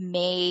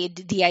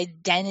made the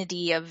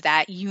identity of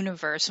that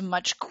universe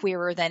much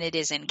queerer than it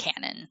is in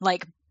canon,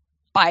 like,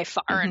 by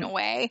far and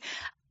away.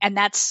 And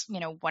that's,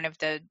 you know, one of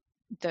the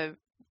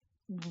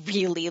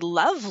really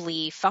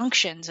lovely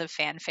functions of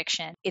fan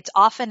fiction. It's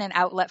often an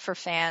outlet for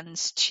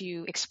fans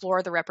to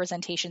explore the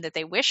representation that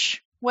they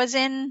wish was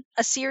in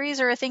a series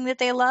or a thing that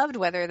they loved,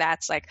 whether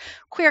that's like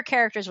queer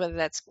characters, whether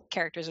that's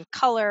characters of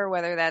color,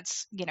 whether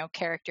that's, you know,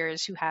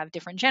 characters who have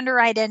different gender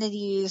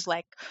identities,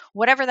 like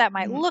whatever that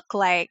might look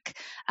like.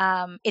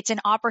 It's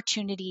an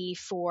opportunity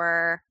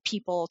for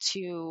people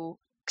to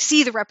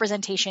see the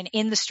representation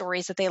in the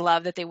stories that they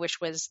love, that they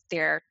wish was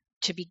there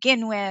to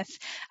begin with.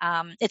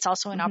 It's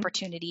also an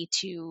opportunity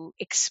to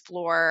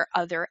explore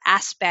other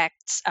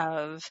aspects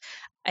of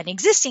an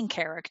existing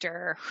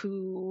character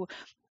who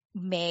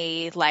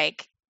may,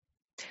 like,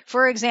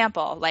 for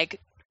example, like,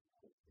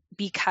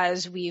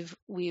 because we've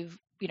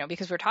you know,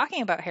 because we're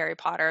talking about Harry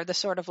Potter, the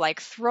sort of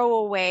like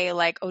throwaway,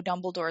 like, oh,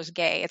 Dumbledore's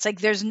gay. It's like,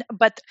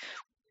 but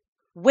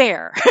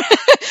where?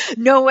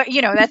 No,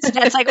 you know,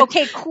 that's like,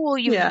 okay, cool.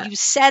 You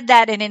said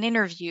that in an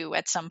interview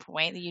at some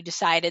point, that you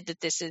decided that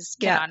this is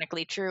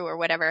canonically true or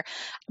whatever,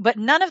 but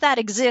none of that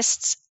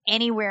exists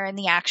anywhere in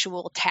the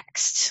actual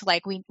text.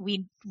 Like,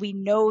 we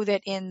know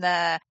that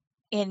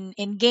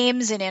in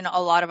games and in a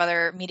lot of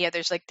other media,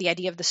 there's like the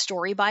idea of the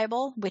story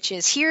Bible, which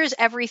is, here's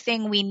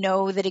everything we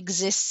know that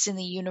exists in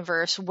the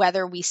universe,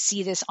 whether we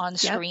see this on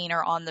screen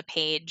or on the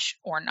page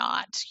or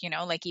not. You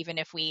know, like, even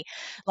if we,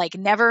 like,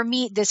 never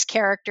meet this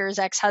character's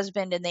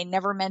ex-husband and they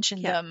never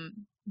mention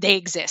them, they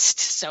exist.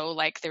 So,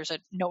 like, there's a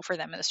note for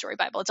them in the story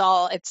Bible.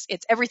 It's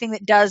everything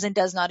that does and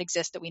does not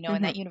exist that we know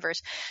in that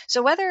universe.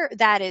 So whether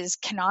that is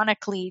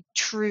canonically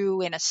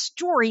true in a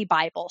story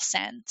Bible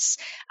sense,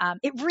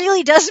 it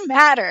really does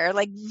matter,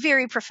 like,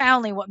 very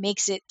profoundly, what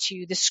makes it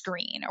to the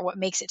screen or what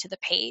makes it to the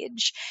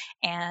page.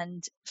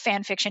 And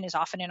fan fiction is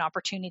often an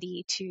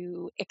opportunity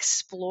to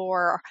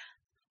explore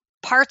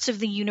parts of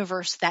the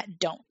universe that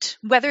don't,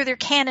 whether they're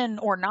canon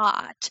or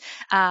not,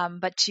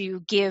 but to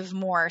give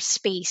more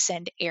space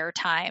and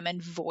airtime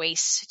and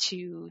voice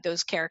to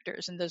those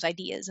characters and those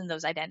ideas and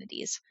those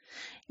identities.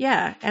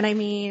 Yeah. And I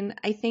mean,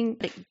 I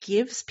think it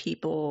gives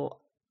people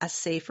a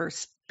safer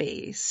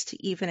space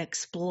to even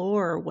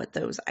explore what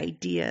those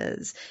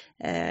ideas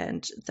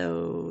and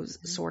those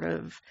sort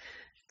of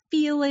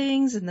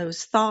feelings and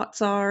those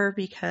thoughts are,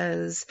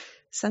 because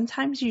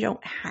sometimes you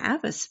don't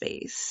have a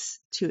space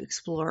to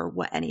explore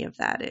what any of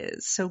that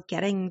is. So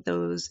getting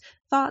those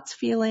thoughts,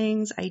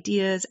 feelings,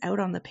 ideas out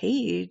on the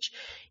page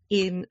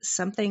in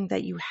something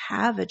that you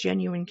have a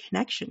genuine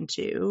connection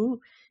to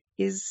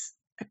is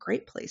a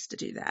great place to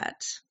do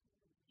that.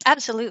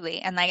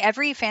 Absolutely. And like,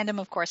 every fandom,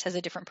 of course, has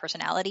a different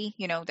personality.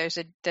 You know, there's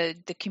the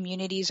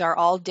communities are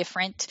all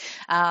different,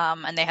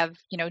 and they have,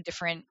 you know,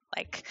 different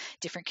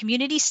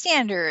community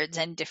standards,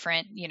 and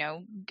different, you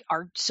know,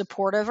 are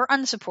supportive or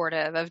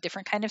unsupportive of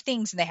different kind of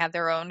things. And they have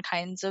their own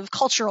kinds of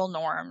cultural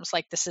norms.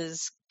 Like, this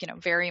is, you know,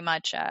 very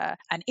much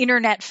an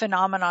internet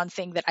phenomenon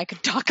thing that I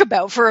could talk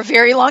about for a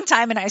very long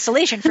time in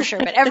isolation, for sure.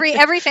 But every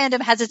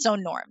fandom has its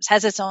own norms,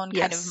 has its own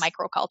kind of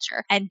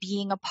microculture, and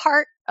being a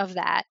part of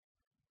that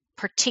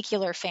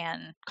particular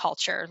fan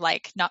culture,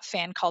 like not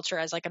fan culture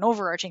as like an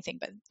overarching thing,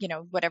 but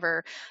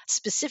whatever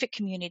specific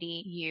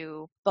community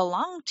you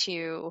belong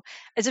to,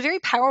 is a very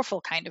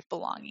powerful kind of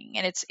belonging,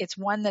 and it's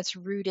one that's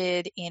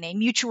rooted in a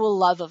mutual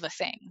love of a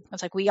thing.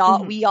 It's like we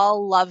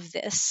all love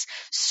this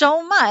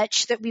so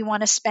much that we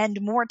want to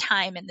spend more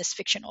time in this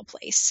fictional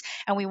place,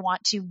 and we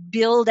want to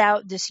build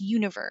out this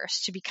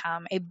universe to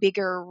become a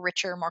bigger,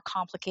 richer, more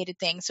complicated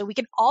thing, so we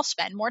can all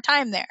spend more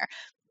time there.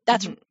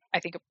 That's I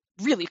think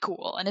really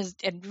cool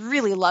and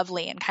really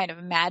lovely and kind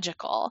of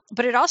magical.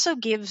 But it also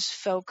gives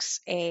folks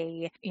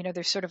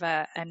there's sort of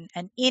an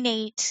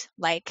innate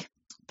like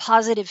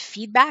positive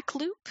feedback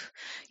loop.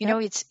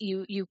 It's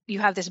you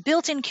have this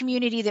built-in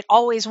community that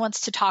always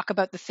wants to talk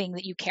about the thing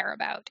that you care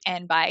about,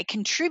 and by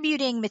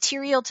contributing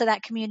material to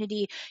that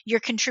community, you're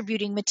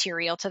contributing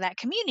material to that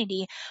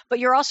community, but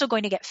you're also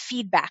going to get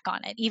feedback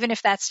on it, even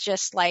if that's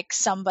just like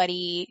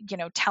somebody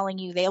telling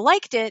you they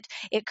liked it.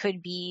 It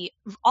could be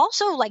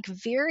also like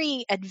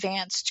very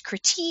advanced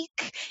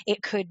critique.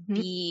 It could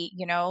be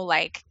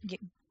like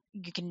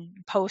you can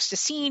post a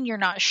scene you're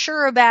not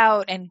sure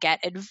about and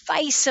get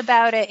advice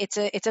about it.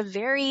 It's a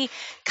very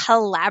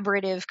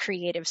collaborative,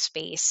 creative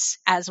space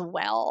as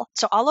well.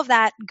 So all of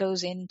that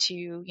goes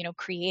into,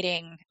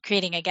 creating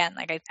again,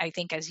 like I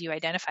think as you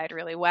identified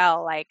really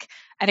well, like,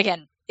 and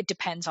again, it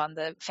depends on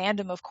the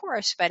fandom, of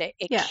course, but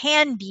it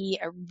can be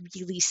a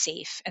really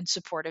safe and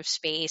supportive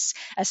space,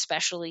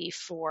 especially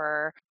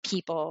for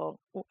people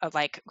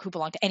like who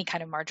belong to any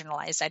kind of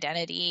marginalized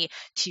identity,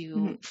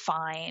 to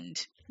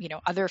find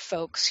other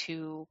folks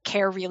who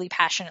care really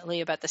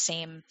passionately about the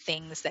same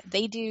things that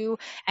they do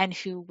and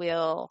who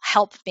will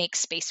help make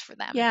space for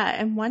them. Yeah,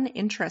 and one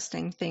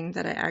interesting thing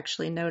that I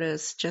actually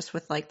noticed just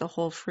with like the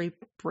whole Free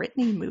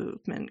Britney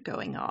movement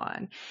going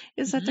on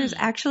is that there's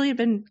actually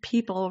been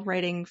people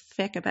writing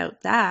fic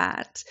about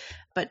that,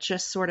 but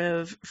just sort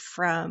of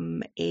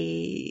from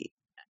a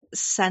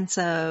sense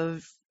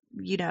of,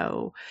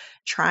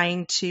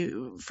 trying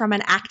to, from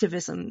an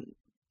activism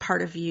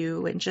part of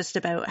view, and just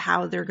about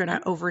how they're going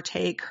to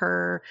overtake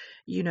her,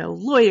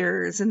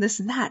 lawyers and this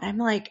and that. I'm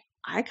like,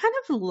 I kind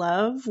of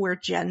love where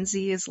Gen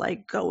Z is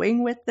like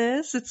going with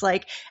this. It's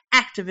like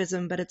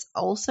activism, but it's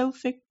also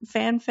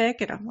fanfic.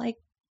 And I'm like,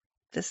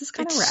 this is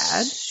kind of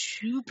rad.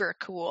 Super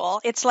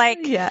cool. It's like,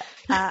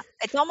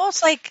 it's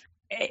almost like,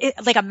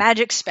 like a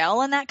magic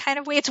spell in that kind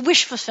of way. It's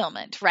wish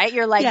fulfillment, right?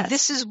 You're like,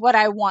 This is what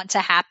I want to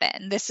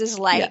happen. This is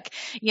like,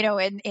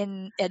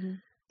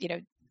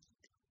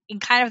 in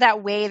kind of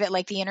that way that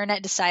like the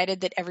internet decided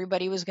that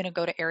everybody was going to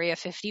go to Area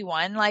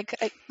 51 like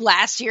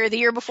last year, the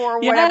year before,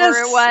 whatever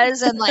it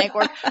was, and like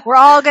we're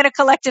all going to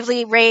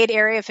collectively raid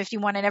Area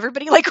 51, and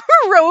everybody like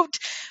wrote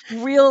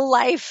real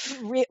life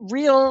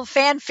real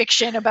fan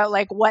fiction about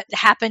like what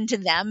happened to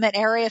them at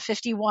Area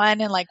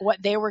 51 and like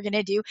what they were going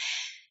to do.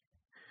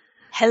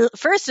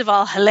 First of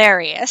all,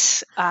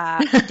 hilarious,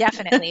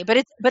 definitely,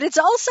 but it's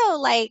also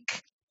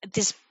like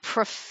this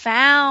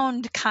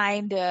profound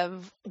kind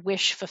of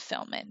wish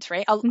fulfillment,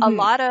 right? A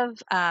lot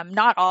of,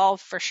 not all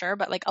for sure,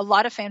 but like a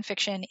lot of fan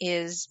fiction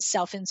is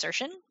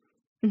self-insertion,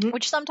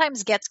 which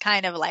sometimes gets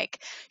kind of like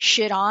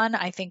shit on,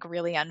 I think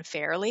really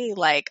unfairly.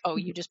 Like, oh,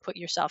 you just put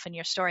yourself in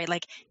your story.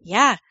 Like,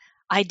 yeah,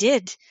 I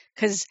did,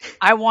 because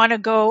I want to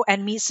go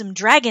and meet some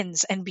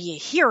dragons and be a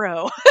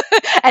hero.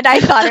 And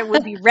I thought it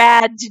would be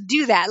rad to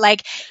do that.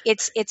 Like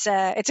it's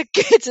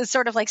a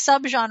sort of like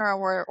subgenre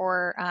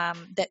or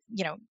that,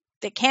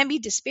 that can be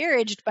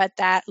disparaged, but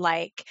that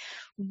like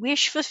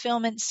wish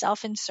fulfillment,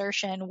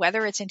 self-insertion,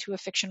 whether it's into a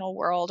fictional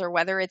world or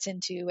whether it's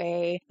into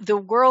the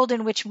world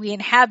in which we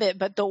inhabit,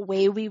 but the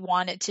way we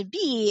want it to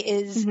be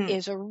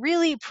is a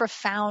really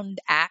profound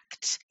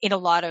act in a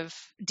lot of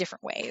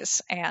different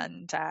ways.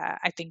 And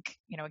I think,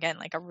 again,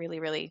 like a really,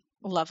 really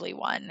lovely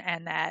one.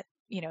 And that,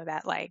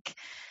 that like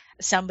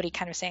somebody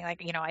kind of saying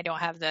like, I don't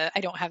have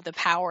the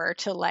power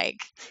to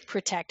like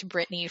protect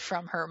Britney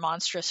from her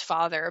monstrous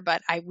father,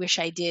 but I wish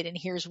I did, and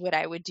here's what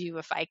I would do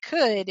if I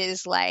could,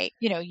 is like,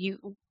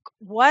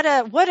 what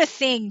a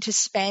thing to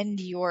spend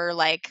your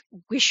like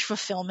wish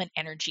fulfillment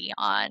energy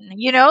on,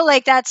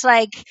 like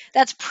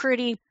that's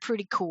pretty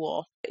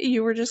cool.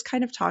 You were just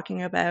kind of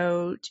talking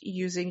about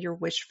using your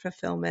wish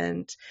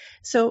fulfillment.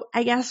 So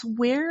I guess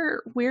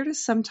where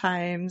does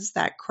sometimes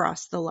that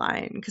cross the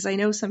line? Because I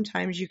know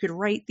sometimes you could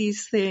write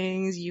these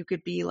things, you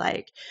could be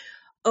like,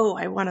 oh,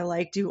 I want to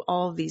like do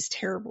all of these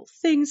terrible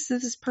things to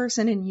this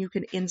person, and you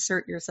can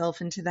insert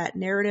yourself into that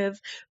narrative.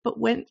 But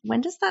when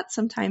does that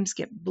sometimes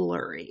get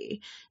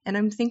blurry? And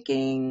I'm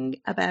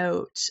thinking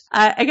about,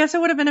 I guess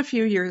it would have been a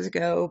few years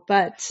ago,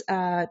 but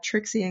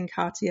Trixie and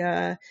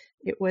Katya,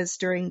 it was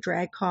during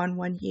DragCon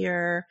one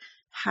year,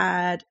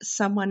 had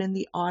someone in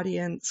the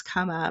audience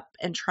come up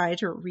and try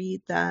to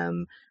read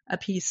them a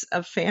piece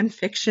of fan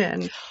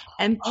fiction.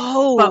 And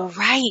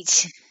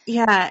right.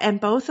 Yeah, and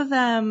both of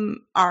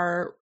them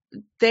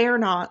they're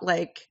not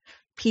like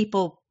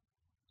people.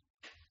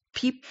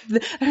 I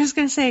was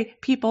going to say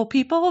people,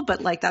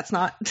 but like that's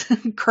not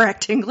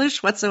correct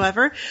English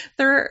whatsoever.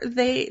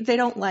 They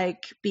don't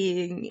like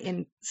being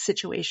in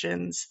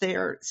situations.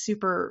 They're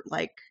super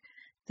like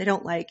They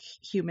don't like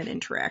human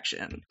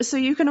interaction. So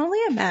you can only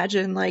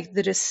imagine like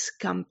the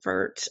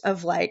discomfort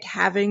of like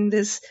having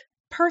this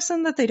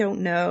person that they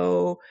don't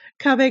know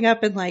coming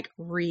up and like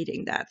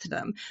reading that to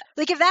them.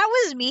 Like if that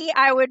was me,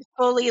 I would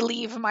fully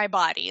leave my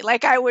body.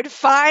 Like I would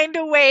find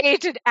a way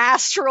to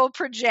astral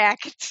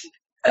project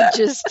and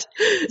just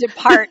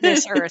depart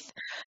this earth.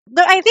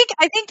 But I think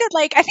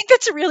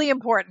that's really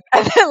important.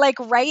 Like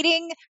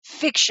writing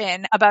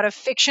fiction about a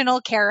fictional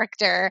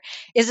character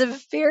is a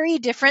very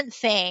different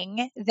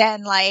thing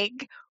than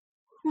like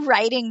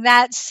writing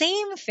that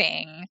same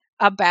thing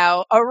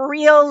about a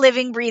real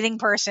living breathing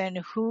person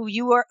who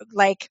you are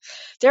like.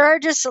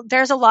 There's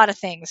a lot of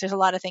things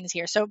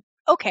here. So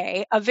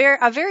okay, a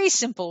very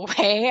simple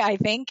way I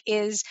think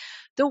is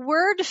the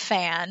word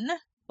fan,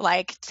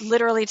 like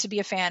literally to be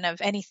a fan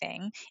of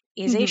anything,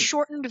 is a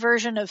shortened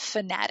version of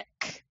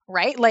fanatic,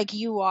 right? Like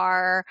you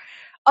are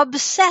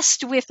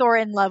obsessed with or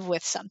in love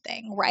with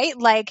something, right?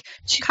 Like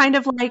kind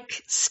of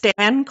like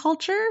stan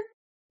culture.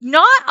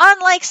 Not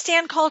unlike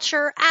stan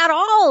culture at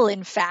all,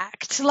 in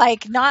fact.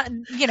 Like, not,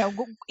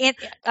 in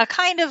a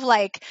kind of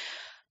like,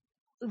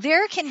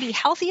 there can be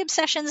healthy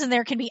obsessions and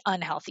there can be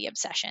unhealthy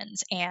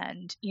obsessions.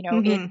 And,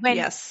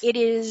 it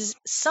is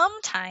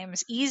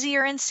sometimes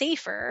easier and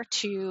safer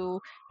to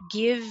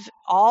give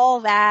all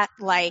that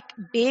like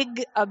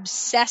big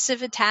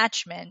obsessive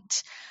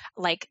attachment,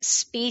 like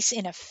space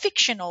in a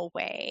fictional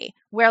way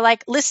where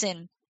like,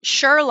 listen,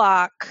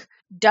 Sherlock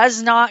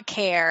does not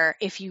care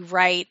if you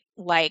write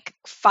like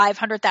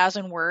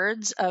 500,000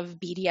 words of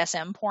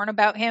BDSM porn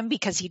about him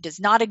because he does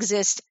not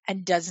exist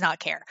and does not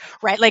care,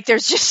 right? Like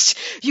there's just,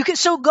 you can,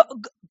 so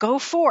go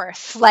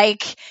forth.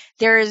 Like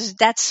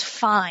that's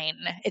fine.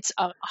 It's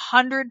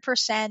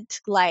 100%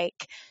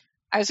 like,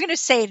 I was going to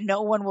say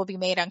no one will be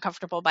made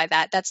uncomfortable by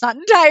that. That's not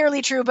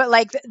entirely true, but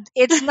like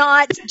it's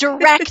not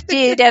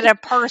directed at a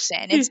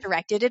person. It's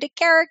directed at a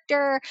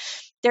character.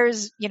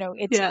 There's,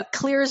 it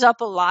clears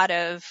up a lot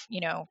of,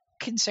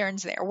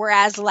 concerns there.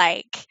 Whereas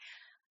like,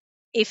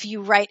 if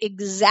you write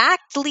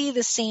exactly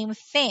the same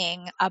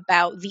thing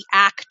about the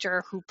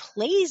actor who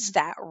plays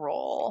that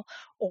role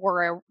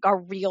or a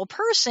real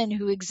person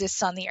who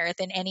exists on the earth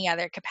in any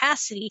other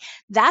capacity,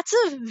 that's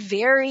a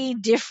very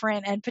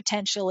different and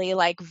potentially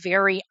like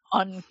very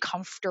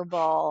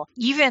uncomfortable,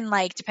 even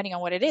like depending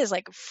on what it is,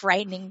 like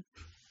frightening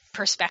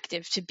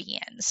perspective to be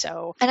in.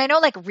 So, and I know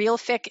like real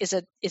fic is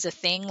a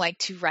thing, like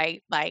to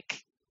write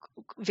like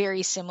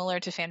very similar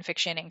to fan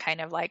fiction and kind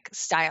of like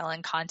style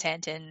and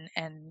content and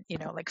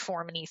like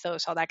form and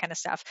ethos, all that kind of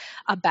stuff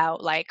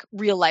about like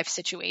real life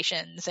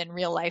situations and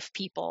real life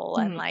people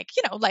and like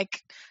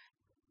like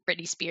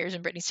Britney Spears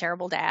and Britney's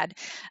terrible dad,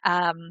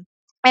 and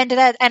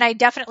I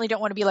definitely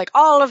don't want to be like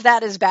all of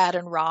that is bad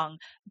and wrong,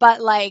 but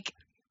like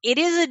it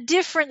is a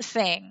different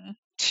thing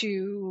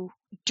to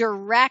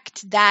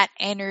direct that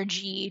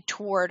energy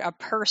toward a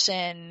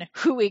person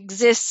who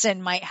exists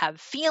and might have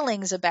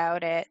feelings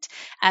about it,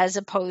 as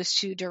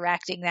opposed to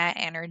directing that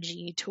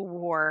energy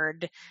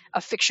toward a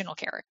fictional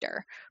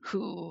character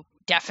who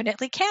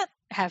definitely can't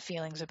have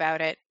feelings about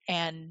it,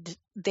 and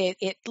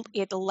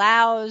it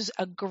allows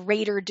a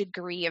greater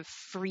degree of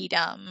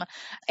freedom,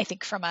 I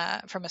think, from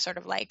a sort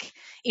of like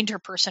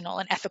interpersonal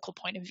and ethical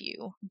point of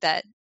view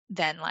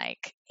than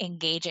like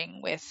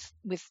engaging with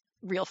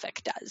real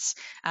fic does,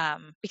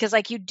 because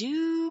like you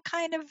do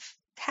kind of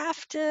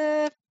have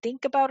to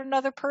think about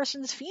another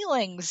person's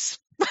feelings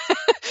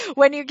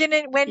when you're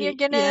gonna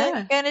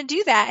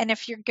do that. And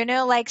if you're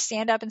gonna like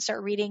stand up and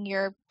start reading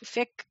your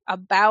fic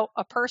about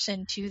a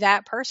person to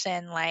that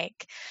person,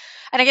 like,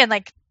 and again,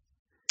 like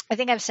I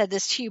think I've said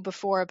this to you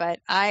before, but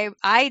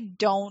I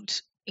don't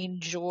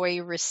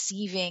enjoy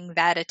receiving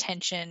that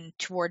attention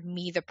toward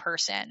me, the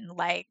person.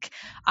 Like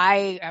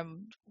I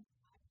am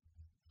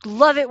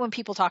love it when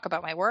people talk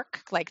about my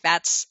work. Like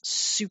that's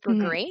super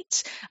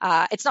great.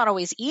 It's not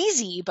always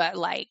easy, but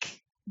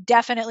like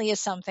definitely is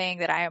something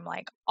that I am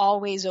like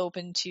always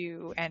open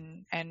to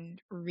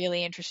and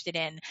really interested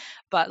in.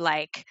 But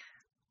like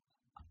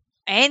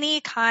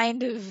any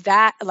kind of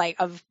that, like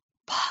of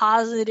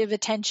positive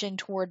attention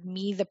toward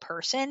me, the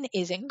person,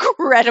 is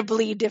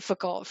incredibly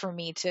difficult for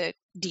me to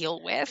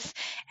deal with.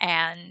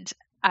 And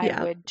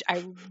I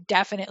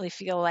definitely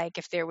feel like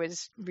if there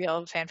was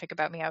real fanfic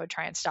about me, I would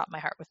try and stop my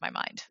heart with my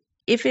mind.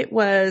 If it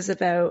was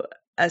about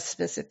a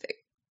specific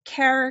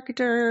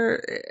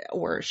character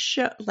or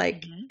show,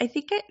 like I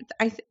think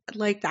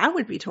like that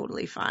would be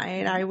totally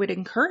fine. I would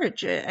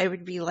encourage it. I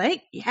would be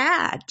like,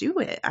 yeah, do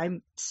it.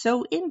 I'm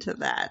so into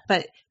that.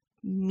 But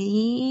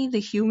me, the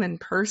human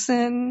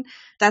person,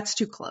 that's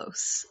too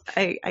close.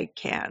 I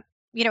can't.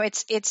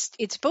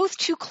 It's both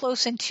too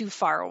close and too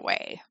far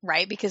away,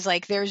 right? Because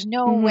like there's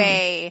no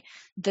way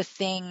the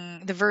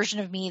version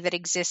of me that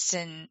exists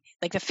in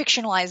like the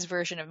fictionalized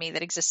version of me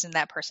that exists in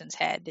that person's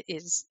head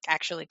is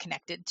actually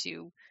connected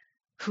to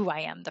who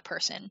I am, the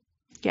person.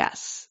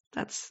 Yes,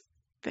 that's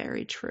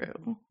very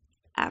true.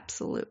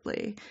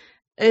 Absolutely.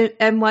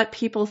 And what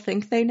people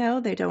think they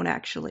know, they don't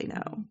actually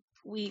know.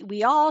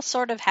 We all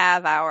sort of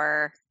have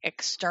our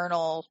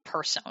external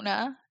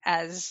persona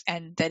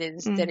and that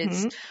is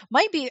Mm-hmm.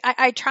 might be,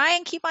 I try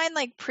and keep mine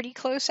like pretty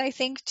close, I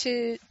think,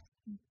 to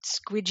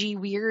squidgy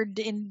weird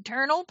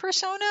internal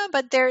persona,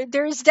 but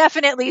there's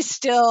definitely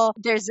still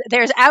there's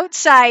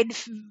outside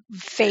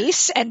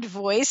face and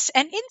voice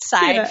and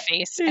inside Yeah.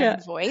 face Yeah.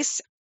 and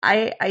voice.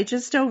 I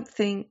just don't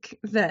think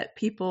that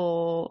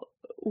people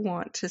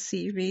want to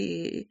see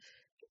me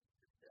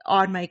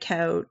on my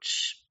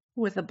couch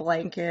with a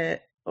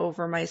blanket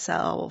over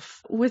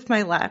myself, with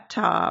my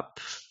laptop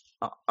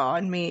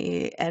on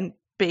me, and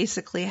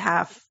basically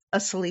half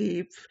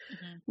asleep,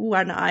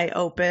 one eye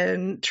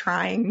open,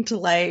 trying to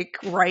like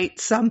write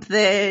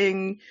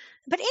something.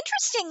 But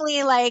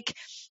interestingly, like,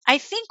 I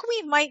think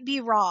we might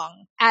be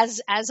wrong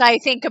as I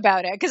think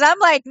about it, because I'm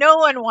like, no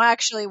one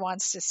actually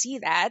wants to see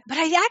that, but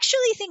I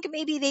actually think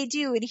maybe they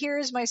do. And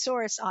here's my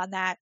source on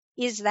that: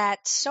 is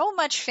that so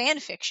much fan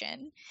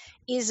fiction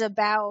is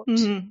about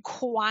Mm-hmm.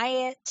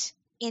 quiet,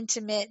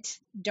 intimate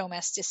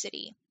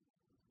domesticity.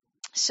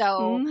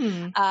 So,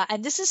 Mm.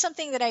 and this is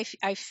something that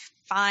I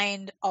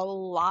find a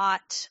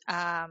lot.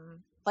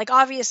 Like,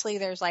 obviously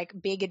there's like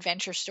big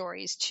adventure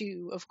stories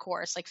too, of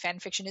course. Like, fan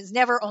fiction is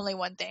never only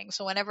one thing.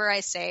 So whenever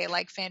I say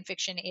like fan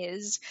fiction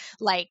is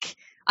like,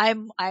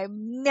 I'm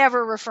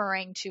never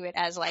referring to it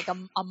as like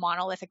a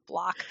monolithic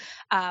block.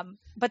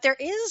 But there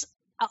is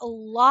a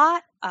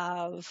lot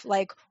of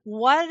like,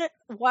 what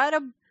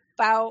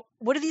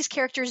do these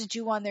characters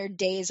do on their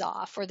days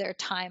off or their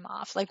time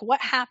off? Like,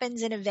 what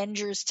happens in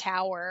Avengers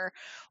Tower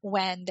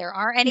when there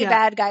aren't any Yeah.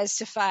 bad guys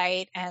to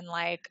fight, and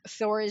like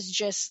Thor is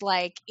just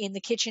like in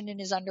the kitchen in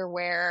his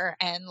underwear,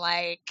 and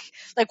like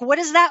what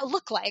does that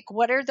look like?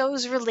 What are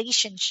those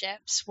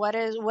relationships? What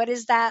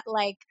is that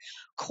like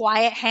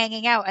quiet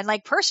hanging out? And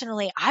like,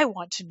 personally, I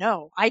want to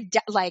know. I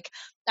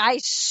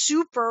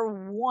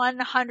super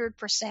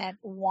 100%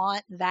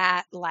 want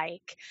that.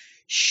 Like,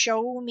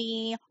 show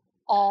me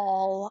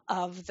all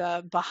of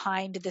the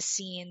behind the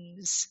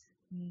scenes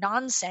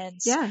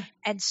nonsense. Yeah.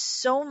 And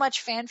so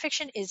much fan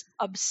fiction is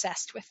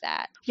obsessed with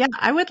that. Yeah,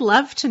 I would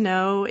love to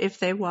know if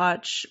they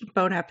watch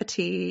Bon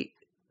Appetit,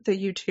 the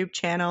YouTube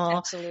channel,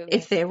 Absolutely.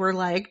 if they were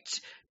like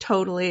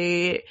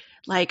totally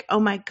like, oh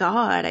my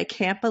God, I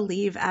can't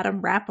believe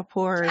Adam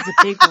Rappaport is a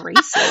big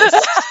racist.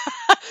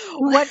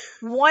 What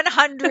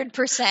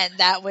 100%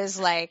 that was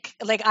like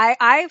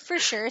I for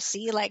sure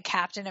see like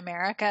Captain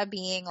America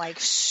being like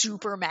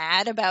super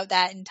mad about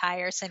that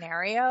entire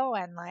scenario,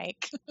 and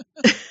like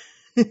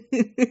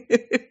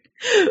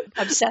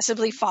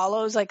obsessively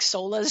follows like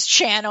Sola's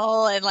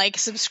channel and like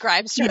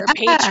subscribes to her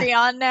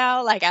Patreon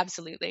now. Like,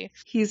 absolutely.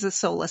 He's a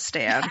Sola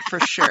stan for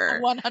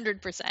sure.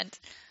 100%.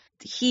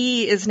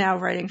 He is now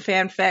writing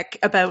fanfic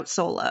about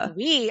Sola.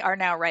 We are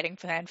now writing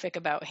fanfic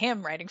about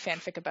him writing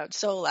fanfic about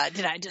Sola.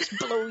 Did I just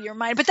blow your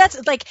mind? But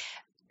that's like,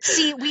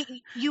 see,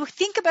 you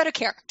think about a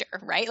character,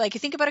 right? Like,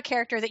 you think about a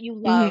character that you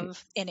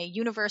love in a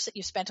universe that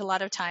you spent a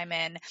lot of time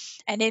in,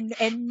 and in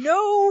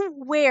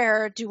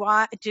nowhere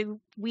do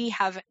we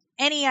have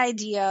any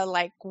idea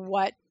like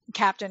what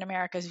Captain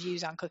America's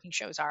views on cooking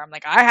shows are. I'm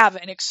like, I have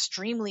an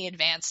extremely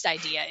advanced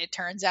idea, it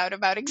turns out,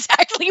 about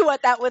exactly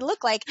what that would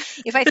look like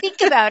if I think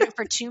about it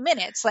for 2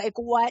 minutes. Like,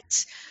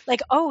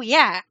 oh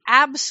yeah,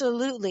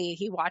 absolutely,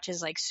 he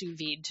watches like sous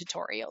vide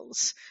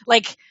tutorials.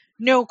 Like,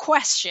 no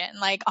question,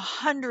 like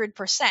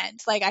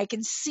 100%. Like, I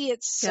can see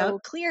it so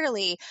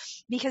clearly,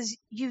 because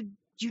you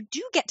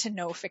do get to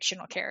know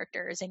fictional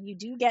characters, and you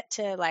do get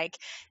to, like,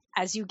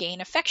 as you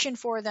gain affection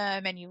for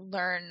them and you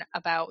learn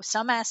about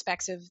some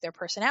aspects of their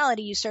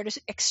personality, you start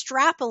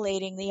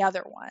extrapolating the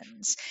other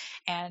ones.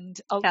 And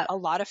a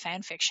lot of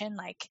fan fiction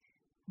like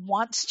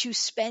wants to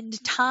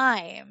spend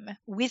time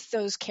with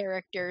those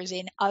characters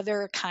in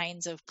other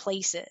kinds of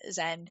places,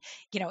 and,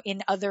 you know,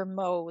 in other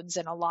modes.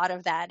 And a lot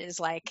of that is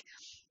like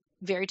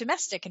very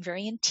domestic and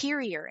very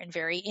interior and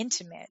very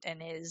intimate,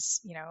 and is,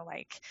 you know,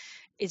 like,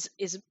 is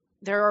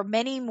there are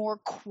many more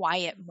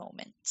quiet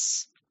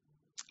moments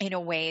in a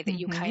way that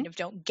you kind of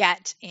don't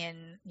get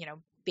in, you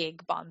know,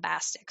 big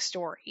bombastic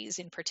stories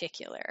in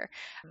particular.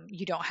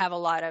 You don't have a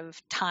lot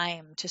of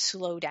time to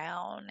slow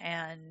down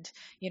and,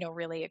 you know,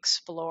 really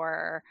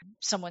explore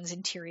someone's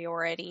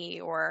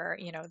interiority, or,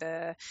 you know,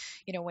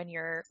 when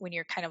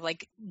you're kind of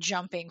like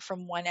jumping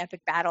from one epic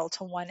battle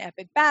to one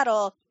epic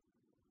battle,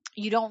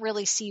 you don't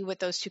really see what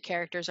those two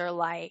characters are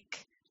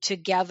like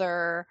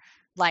together,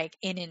 like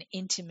in an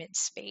intimate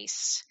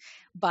space.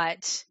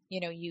 But, you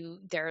know,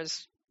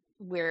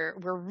 we're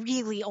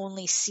really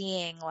only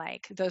seeing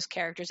like those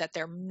characters at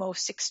their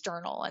most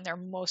external and their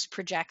most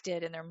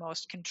projected and their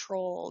most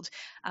controlled.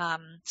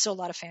 So a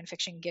lot of fan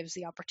fiction gives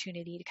the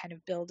opportunity to kind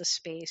of build a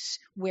space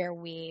where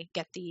we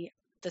get the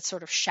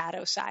sort of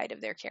shadow side of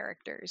their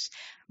characters,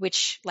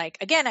 which, like,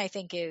 again, I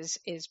think is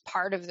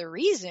part of the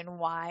reason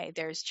why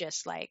there's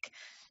just like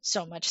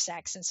so much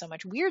sex and so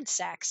much weird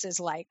sex, is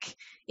like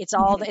it's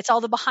all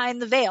the behind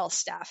the veil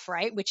stuff,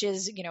 right? Which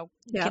is, you know,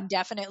 can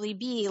definitely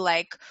be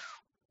like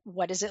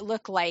what does it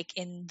look like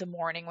in the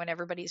morning when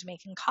everybody's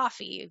making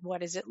coffee?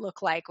 What does it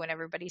look like when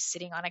everybody's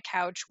sitting on a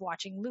couch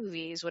watching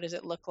movies? What does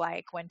it look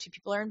like when two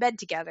people are in bed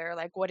together?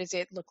 Like, what does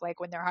it look like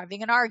when they're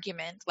having an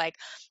argument? Like,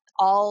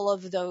 all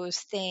of those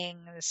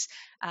things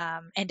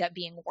end up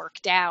being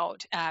worked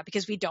out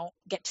because we don't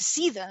get to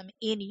see them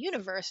in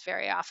universe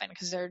very often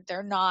because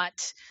they're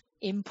not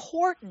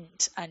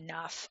important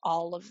enough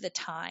all of the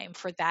time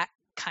for that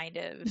kind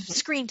of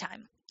screen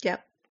time.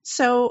 Yep.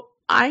 So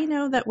I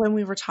know that when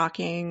we were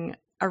talking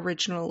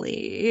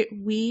originally,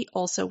 we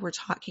also were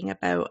talking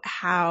about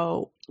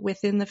how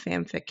within the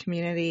fanfic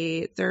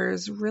community,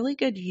 there's really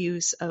good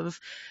use of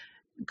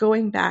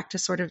going back to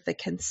sort of the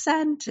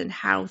consent and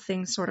how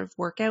things sort of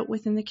work out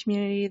within the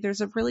community.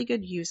 There's a really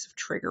good use of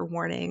trigger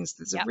warnings.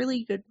 There's a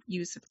really good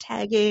use of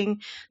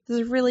tagging.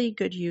 There's a really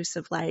good use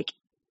of like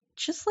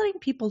just letting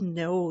people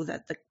know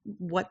that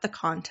what the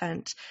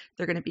content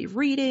they're going to be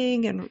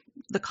reading and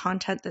the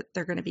content that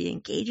they're going to be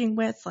engaging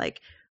with,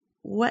 like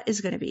what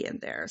is going to be in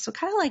there. So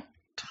kind of like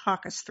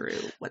talk us through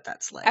what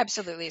that's like.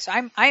 Absolutely. So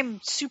I'm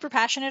super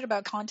passionate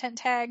about content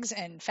tags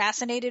and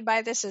fascinated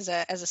by this as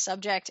a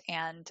subject,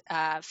 and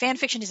fan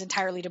fiction is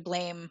entirely to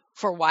blame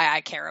for why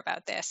I care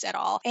about this at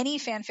all. Any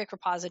fanfic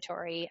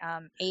repository,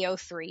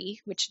 AO3,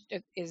 which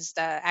is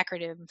the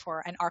acronym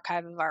for an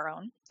archive of our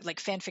own,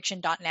 like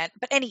fanfiction.net,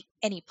 but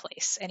any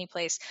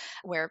place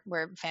where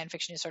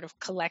fanfiction is sort of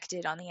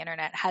collected on the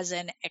internet, has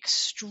an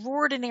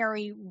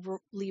extraordinarily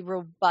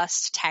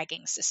robust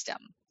tagging system.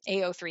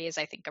 AO3 is,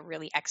 I think, a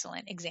really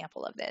excellent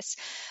example of this.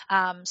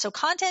 So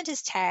content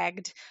is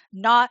tagged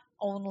not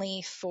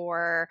only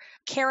for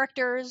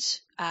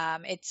characters,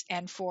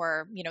 and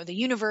for the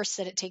universe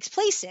that it takes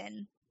place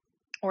in,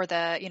 or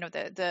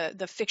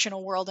the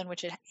fictional world in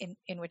which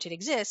it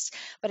exists,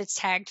 but it's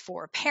tagged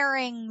for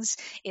pairings.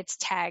 It's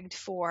tagged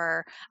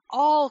for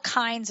all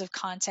kinds of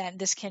content.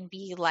 This can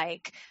be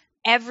like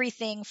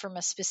everything from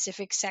a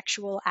specific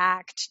sexual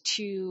act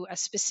to a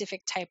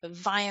specific type of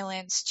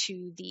violence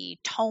to the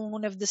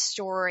tone of the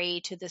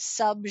story to the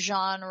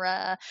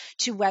subgenre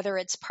to whether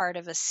it's part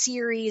of a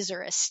series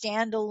or a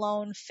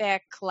standalone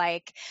fic,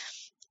 like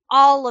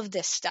all of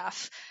this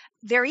stuff.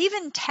 They're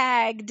even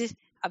tagged.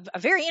 A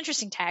very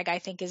interesting tag, I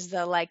think, is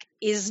the like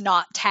is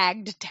not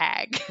tagged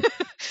tag.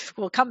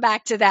 We'll come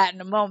back to that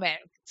in a moment.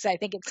 So I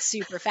think it's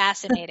super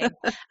fascinating.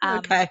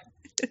 Okay.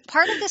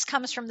 Part of this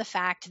comes from the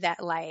fact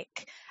that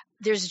like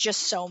there's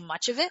just so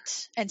much of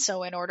it. And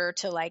so in order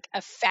to like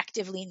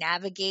effectively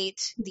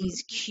navigate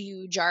these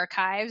huge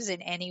archives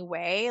in any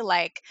way,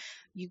 like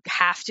you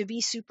have to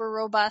be super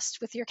robust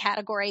with your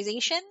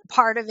categorization.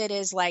 Part of it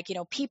is like,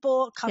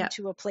 people come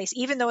to a place,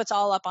 even though it's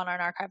all up on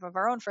an archive of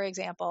our own, for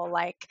example,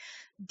 like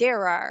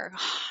there are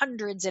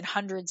hundreds and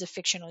hundreds of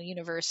fictional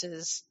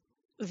universes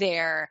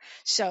there.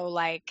 So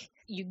like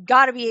you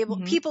got to be able,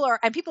 people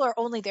are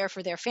only there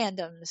for their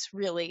fandoms,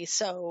 really.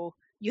 So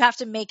you have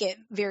to make it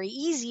very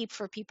easy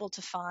for people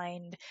to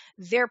find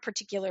their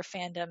particular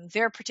fandom,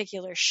 their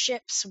particular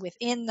ships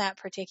within that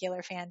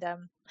particular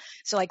fandom.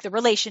 So like the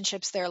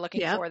relationships they're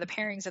looking for, the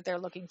pairings that they're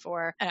looking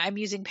for. And I'm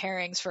using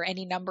pairings for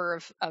any number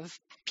of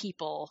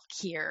people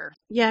here.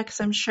 Yeah, because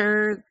I'm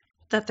sure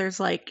that there's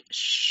like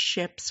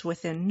ships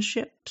within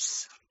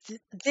ships.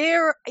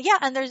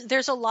 And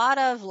there's a lot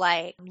of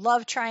like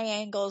love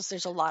triangles.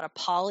 There's a lot of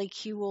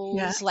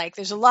polycules. Like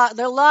there's a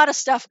lot of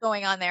stuff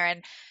going on there.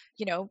 And,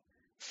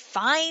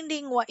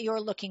 finding what you're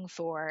looking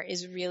for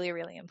is really,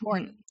 really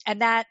important.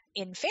 And that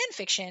in fan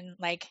fiction,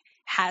 like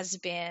has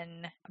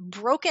been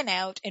broken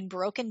out and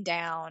broken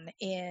down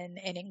in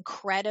an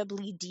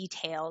incredibly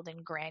detailed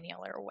and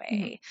granular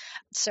way.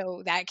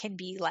 So that can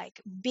be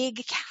like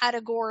big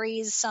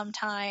categories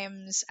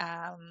sometimes.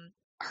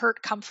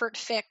 Hurt comfort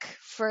fic,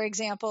 for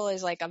example,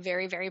 is like a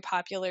very, very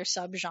popular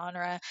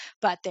subgenre,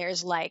 but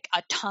there's like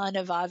a ton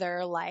of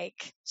other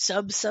like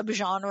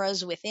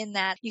subgenres within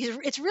that.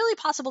 It's really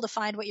possible to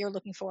find what you're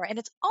looking for, and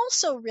it's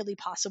also really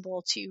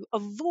possible to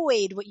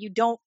avoid what you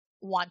don't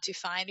want to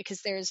find,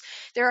 because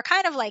there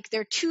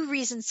are two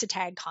reasons to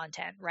tag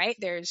content, right?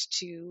 There's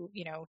to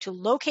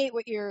locate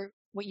what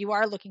you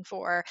are looking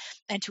for,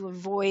 and to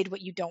avoid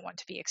what you don't want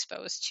to be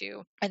exposed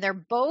to. And they're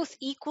both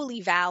equally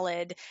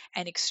valid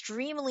and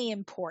extremely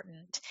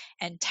important,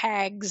 and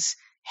tags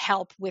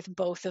help with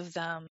both of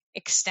them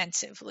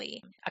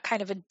extensively. A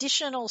kind of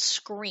additional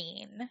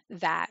screen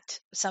that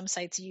some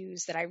sites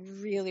use that I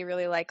really,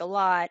 really like a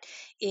lot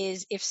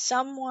is if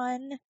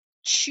someone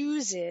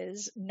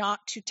chooses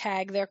not to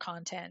tag their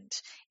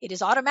content, it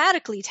is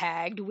automatically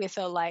tagged with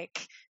a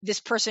like, this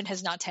person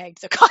has not tagged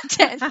the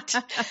content.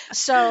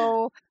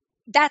 So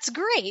that's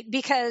great,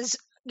 because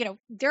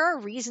there are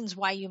reasons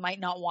why you might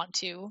not want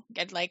to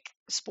get like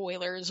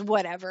spoilers,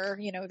 whatever.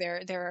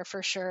 There are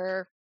for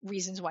sure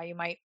reasons why you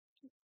might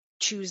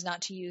choose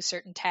not to use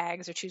certain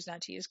tags or choose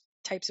not to use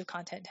types of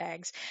content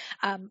tags.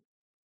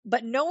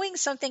 But knowing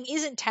something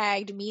isn't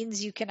tagged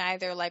means you can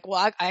either like,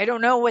 well, I don't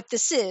know what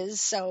this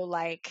is, so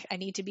like I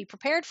need to be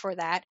prepared for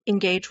that.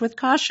 Engage with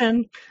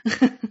caution.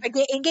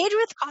 Engage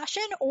with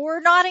caution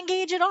or not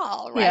engage at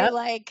all, Yeah. right?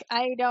 Like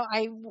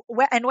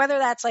and whether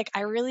that's like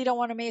I really don't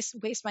want to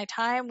waste my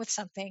time with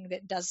something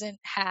that doesn't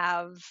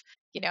have,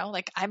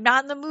 like I'm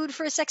not in the mood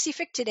for a sexy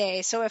fic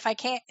today, so if I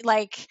can't,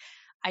 like,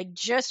 I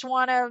just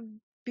want to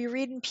be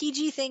reading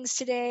PG things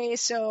today,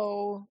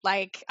 so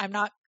like I'm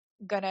not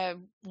gonna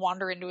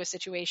wander into a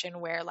situation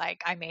where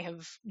like I may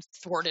have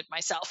thwarted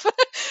myself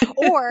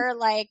or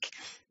like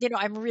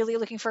I'm really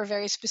looking for a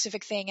very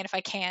specific thing, and if I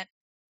can't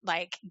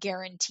like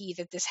guarantee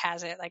that this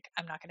has it, like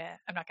I'm not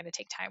gonna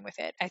take time with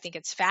it. I think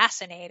it's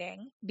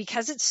fascinating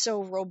because it's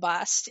so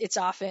robust. It's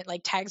often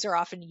like tags are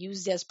often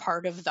used as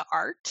part of the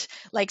art,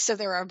 like, so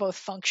there are both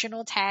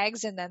functional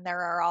tags and then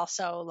there are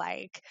also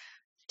like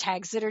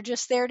tags that are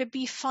just there to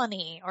be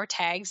funny, or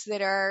tags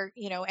that are,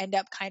 end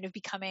up kind of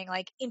becoming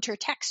like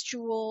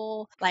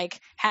intertextual,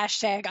 like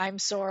hashtag I'm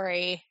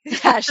sorry,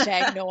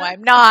 hashtag no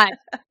I'm not.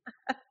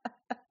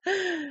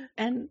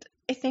 And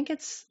I think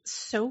it's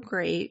so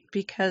great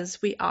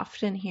because we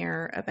often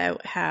hear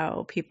about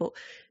how people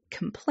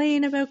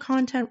complain about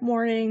content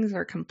warnings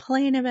or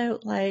complain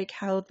about like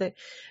how the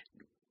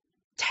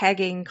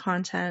tagging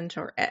content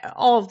or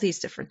all of these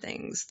different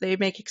things. They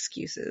make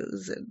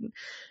excuses, and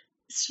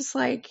it's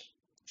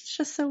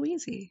just so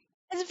easy.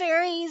 It's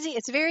very easy.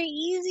 It's very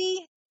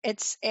easy.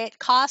 It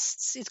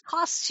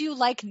costs you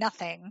like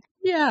nothing.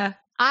 Yeah.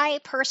 I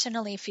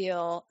personally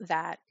feel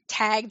that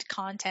tagged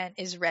content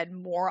is read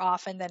more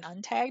often than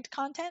untagged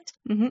content.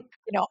 Mm-hmm.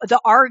 The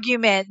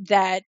argument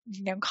that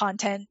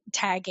content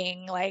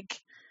tagging like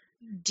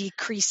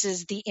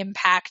decreases the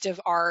impact of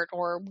art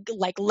or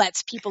like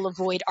lets people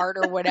avoid art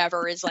or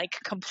whatever is like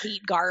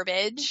complete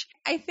garbage.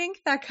 I think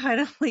that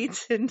kind of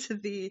leads into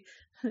the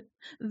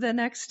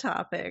next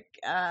topic,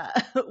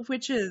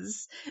 which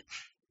is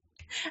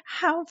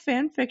how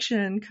fan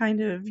fiction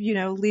kind of,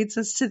 leads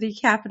us to the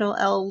capital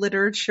L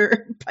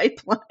literature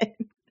pipeline.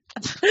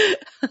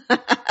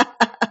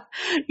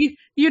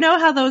 You know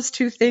how those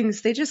two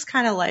things, they just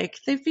kind of like,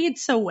 they feed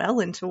so well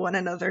into one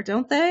another,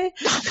 don't they?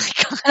 Oh my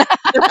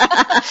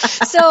God.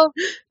 So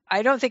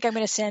I don't think I'm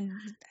going to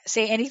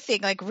say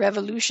anything like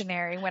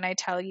revolutionary when I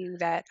tell you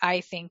that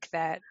I think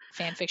that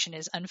fan fiction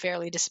is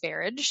unfairly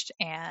disparaged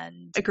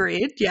and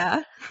agreed,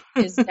 yeah,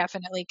 is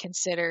definitely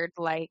considered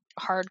like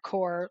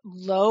hardcore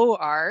low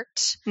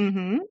art,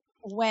 mm-hmm.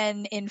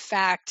 when in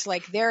fact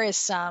like there is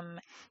some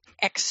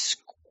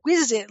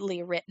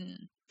exquisitely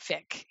written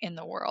fic in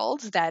the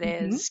world that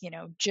Mm-hmm. is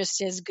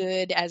just as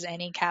good as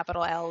any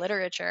capital L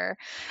literature.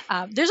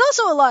 There's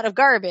also a lot of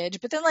garbage,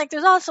 but then like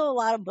there's also a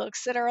lot of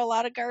books that are a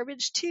lot of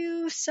garbage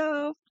too,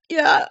 so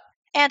yeah.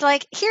 And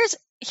like here's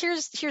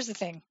the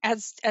thing,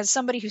 as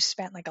somebody who's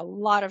spent like a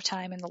lot of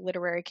time in the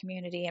literary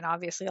community and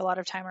obviously a lot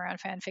of time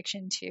around fan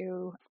fiction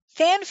too,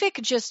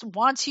 fanfic just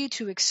wants you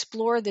to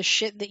explore the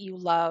shit that you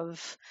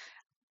love,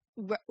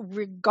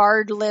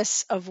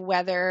 regardless of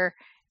whether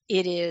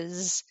it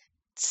is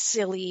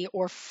silly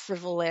or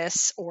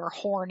frivolous or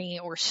horny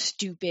or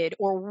stupid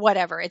or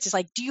whatever. It's just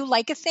like, do you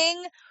like a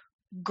thing?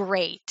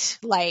 Great.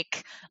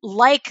 Like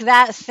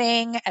that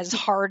thing as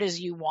hard as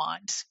you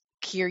want.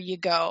 Here you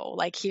go.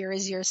 Like, here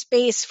is your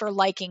space for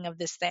liking of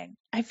this thing.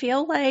 I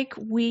feel like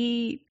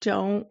we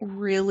don't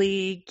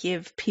really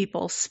give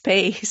people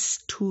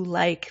space to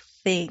like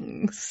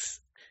things.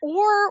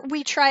 Or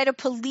we try to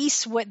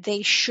police what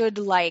they should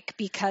like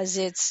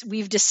because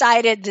we've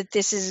decided that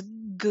this is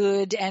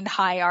good and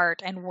high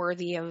art and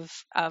worthy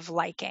of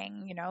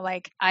liking.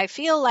 Like I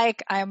feel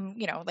like I'm,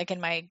 like in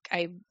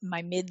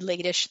my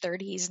mid-late-ish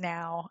 30s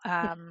now,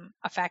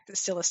 a fact that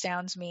still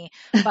astounds me.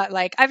 But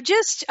like I've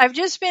just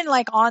been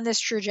like on this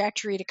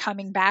trajectory to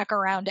coming back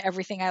around to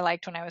everything I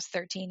liked when I was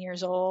 13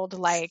 years old.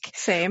 Like,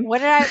 same.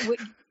 What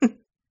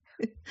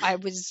I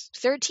was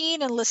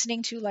 13 and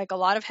listening to like a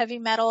lot of heavy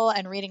metal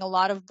and reading a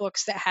lot of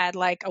books that had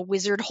like a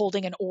wizard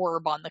holding an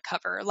orb on the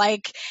cover.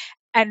 Like,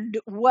 and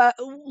lo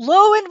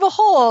and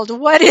behold,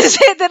 what is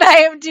it that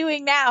I am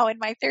doing now in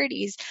my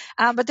 30s?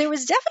 But there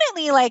was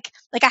definitely like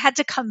I had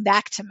to come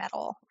back to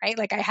metal, right?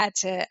 Like I had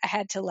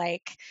to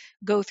like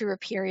go through a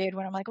period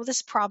when I'm like, well,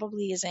 this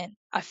probably isn't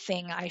a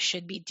thing I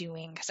should be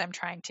doing because I'm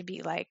trying to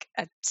be like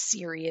a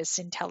serious,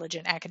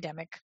 intelligent,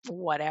 academic,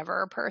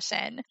 whatever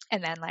person.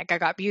 And then like I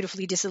got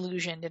beautifully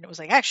disillusioned and it was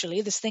like,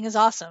 actually, this thing is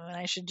awesome and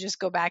I should just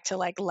go back to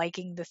like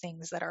liking the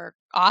things that are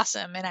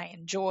awesome and I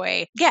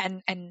enjoy. Yeah,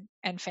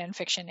 and fan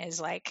fiction is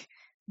like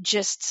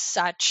just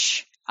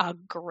such a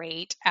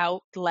great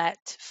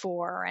outlet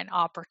for an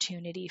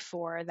opportunity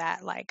for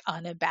that like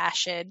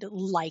unabashed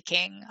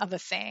liking of a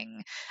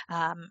thing,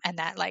 and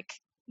that like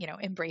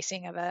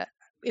embracing of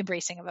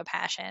a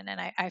passion.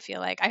 And I feel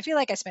like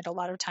I spent a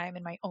lot of time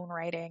in my own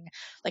writing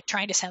like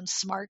trying to sound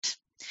smart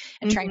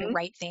and trying to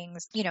write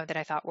things that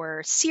I thought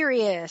were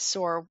serious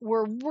or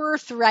were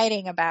worth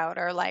writing about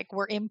or like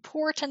were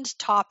important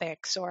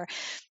topics, or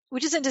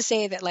which isn't to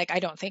say that like I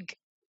don't think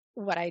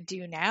what I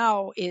do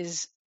now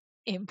is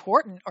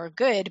important or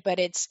good, but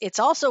it's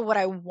also what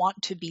I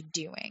want to be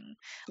doing.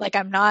 Like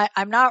I'm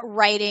not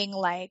writing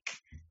like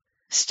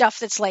stuff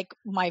that's like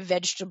my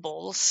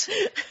vegetables.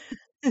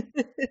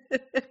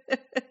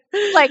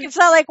 Like it's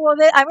not like, well,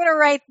 I'm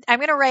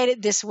gonna write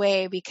it this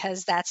way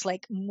because that's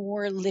like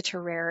more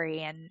literary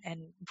and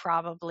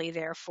probably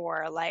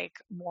therefore like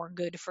more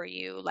good for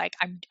you. Like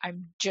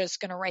I'm just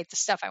gonna write the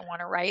stuff I want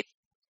to write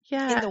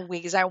in the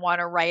ways I want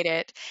to write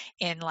it,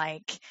 in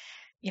like,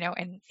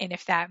 and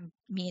if that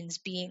means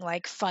being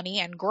like funny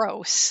and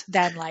gross,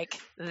 then like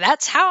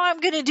that's how I'm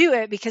gonna do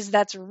it because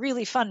that's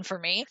really fun for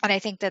me. And I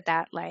think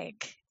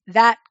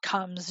that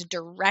comes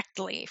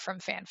directly from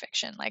fan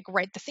fiction. Like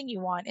write the thing you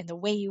want in the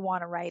way you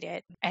want to write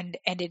it, and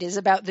it is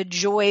about the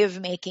joy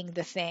of making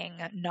the thing,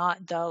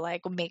 not the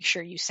like make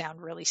sure you sound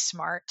really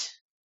smart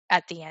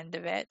at the end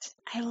of it.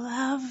 I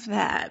love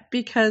that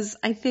because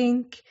I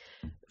think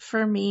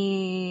for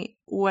me,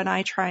 when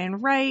I try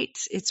and write,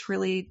 it's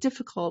really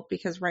difficult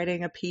because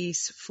writing a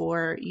piece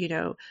for,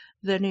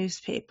 the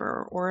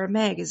newspaper or a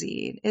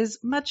magazine is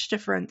much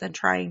different than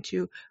trying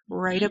to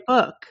write a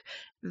book.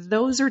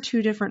 Those are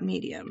two different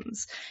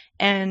mediums.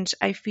 And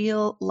I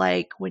feel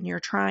like when you're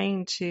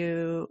trying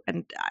to,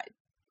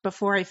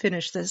 before I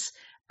finish this,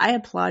 I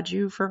applaud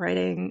you for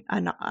writing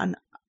a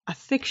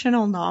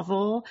fictional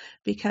novel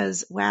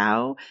because,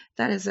 wow,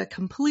 that is a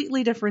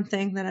completely different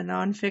thing than a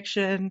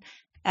nonfiction.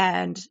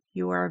 And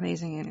you are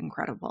amazing and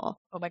incredible.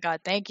 Oh my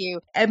God, thank you.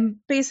 And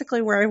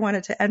basically where I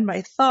wanted to end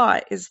my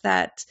thought is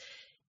that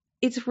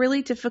it's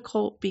really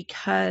difficult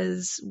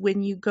because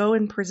when you go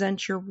and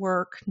present your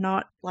work,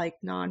 not like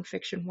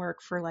nonfiction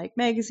work for like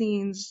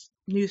magazines,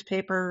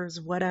 newspapers,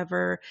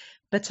 whatever,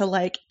 but to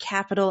like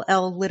capital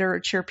L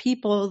literature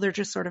people, they're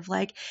just sort of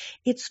like,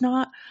 it's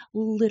not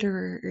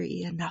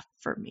literary enough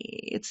for me.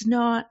 It's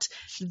not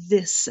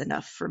this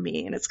enough for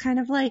me. And it's kind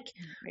of like,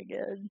 Very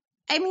good.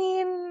 I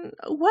mean,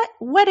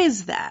 what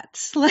is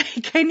that?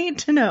 Like, I need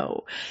to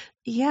know.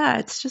 Yeah,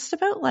 it's just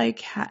about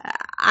like,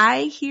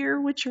 I hear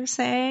what you're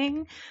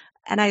saying,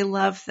 and I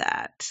love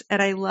that.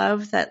 And I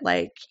love that,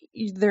 like,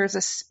 there's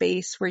a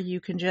space where you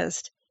can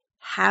just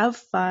have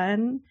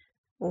fun,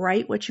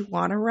 write what you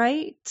want to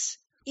write.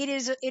 It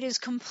is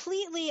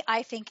completely,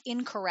 I think,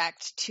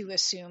 incorrect to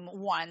assume,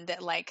 one,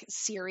 that like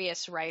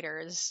serious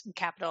writers,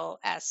 capital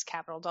S,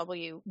 capital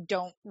W,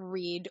 don't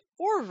read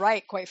or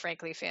write, quite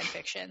frankly, fan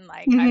fiction.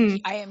 Like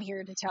I am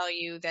here to tell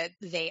you that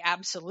they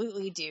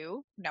absolutely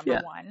do. Number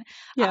one.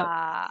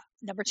 Yeah.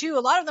 Number two, a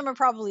lot of them are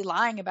probably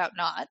lying about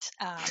not,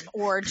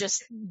 or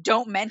just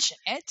don't mention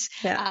it.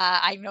 Yeah.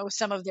 I know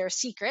some of their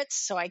secrets,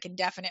 so I can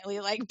definitely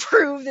like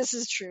prove this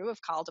is true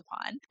if called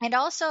upon. And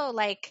also,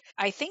 like,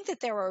 I think that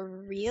there are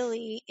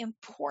really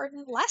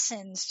important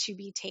lessons to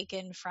be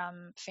taken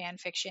from fan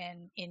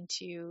fiction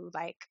into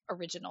like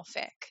original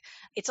fic.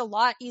 It's a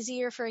lot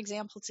easier, for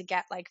example, to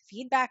get like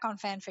feedback on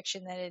fan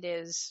fiction than it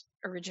is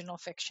original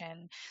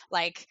fiction.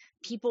 Like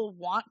people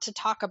want to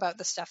talk about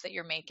the stuff that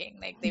you're making.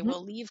 Like they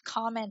will leave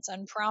comments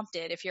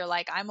unprompted. If you're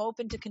like, I'm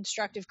open to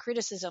constructive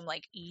criticism,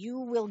 like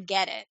you will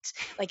get it.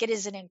 Like it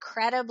is an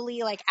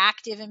incredibly like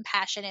active and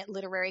passionate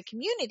literary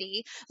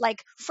community,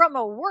 like from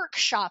a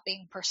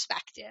workshopping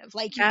perspective.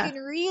 Like you can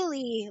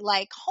really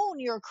like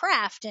hone your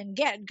craft and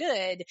get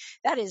good.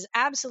 That is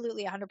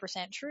absolutely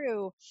 100%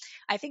 true.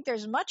 I think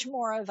there's much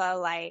more of a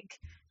like,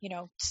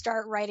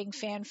 start writing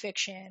fan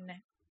fiction,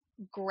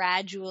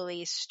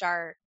 gradually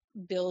start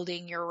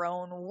building your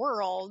own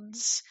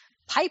worlds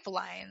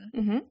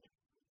pipeline.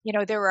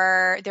 There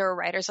were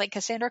writers like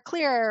Cassandra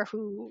Clare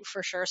who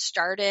for sure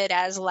started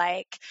as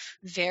like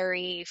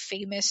very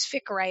famous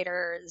fic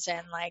writers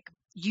and like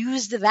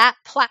used that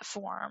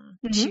platform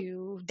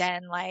to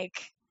then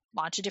like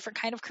launch a different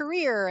kind of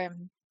career.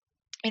 And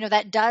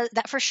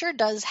that for sure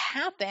does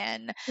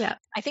happen. Yeah.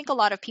 I think a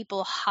lot of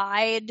people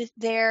hide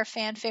their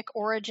fanfic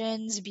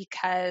origins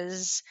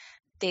because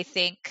they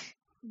think,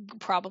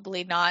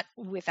 probably not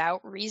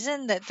without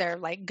reason, that they're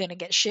like gonna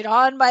get shit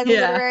on by the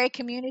literary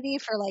community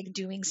for like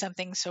doing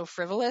something so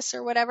frivolous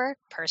or whatever.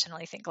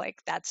 Personally think like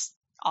that's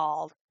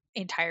all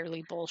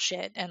entirely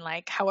bullshit, and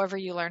like however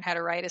you learn how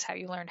to write is how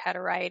you learned how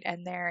to write.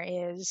 And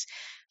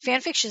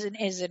fan fiction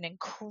is an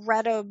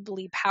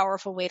incredibly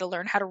powerful way to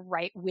learn how to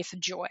write with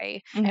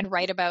joy and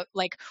write about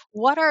like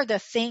what are the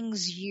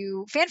things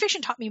fan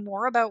fiction taught me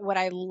more about what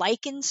I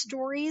like in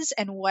stories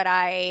and what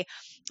I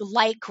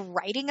like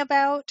writing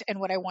about and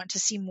what I want to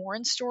see more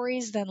in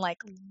stories than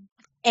like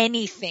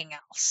anything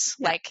else.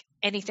 Like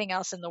anything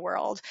else in the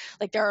world.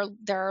 Like there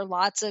are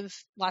lots of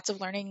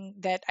learning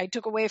that I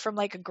took away from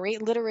like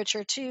great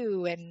literature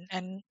too,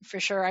 and for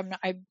sure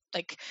I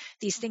like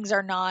these things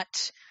are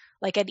not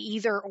like an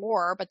either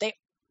or, but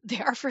they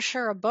are for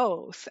sure a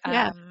both.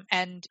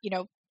 And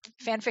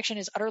fan fiction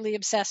is utterly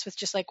obsessed with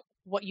just like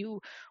what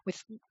you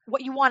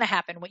want to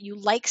happen, what you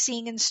like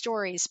seeing in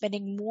stories,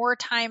 spending more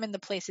time in the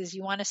places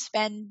you want to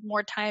spend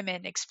more time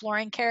in,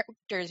 exploring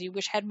characters you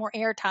wish had more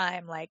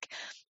airtime. Like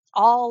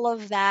all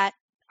of that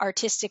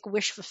artistic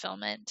wish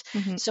fulfillment.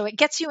 Mhm. So it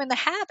gets you in the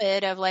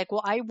habit of like,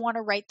 well, I want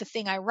to write the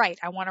thing I write.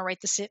 I want to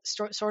write the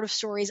sort of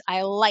stories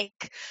I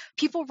like.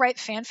 People write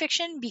fan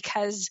fiction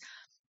because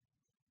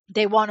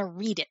they want to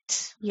read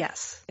it.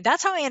 Yes.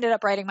 That's how I ended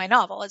up writing my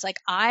novel. It's like,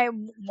 I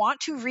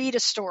want to read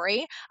a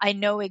story. I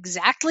know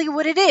exactly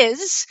what it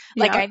is.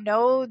 Like, Yeah. I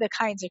know the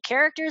kinds of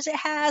characters it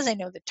has. I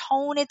know the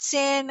tone it's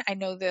in. I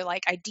know the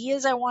like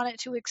ideas I want it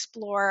to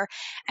explore,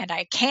 and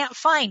I can't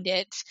find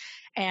it.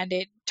 And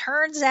it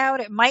turns out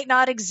it might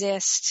not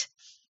exist.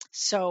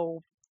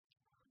 So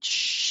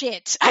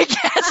shit, I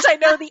guess I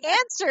know the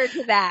answer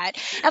to that.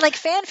 And like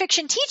fan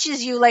fiction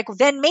teaches you like,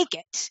 then make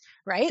it,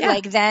 right? Yeah.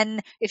 Like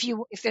then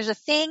if there's a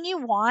thing you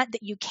want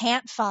that you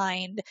can't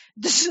find,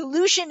 the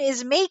solution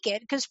is make it,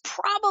 because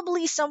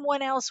probably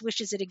someone else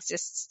wishes it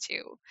exists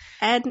too.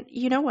 And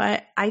you know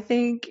what? I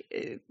think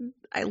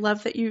I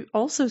love that you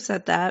also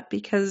said that,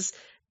 because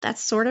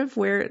that's sort of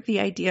where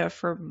the idea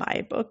for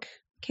my book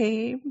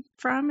came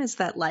from, is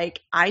that like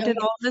I did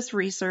all this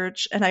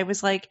research and I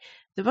was like,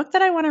 the book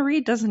that I want to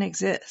read doesn't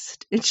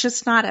exist. It's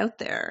just not out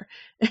there.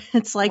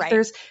 It's like Right.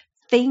 there's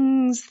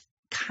things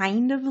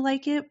kind of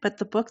like it, but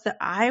the book that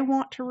I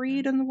want to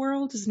read in the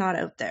world is not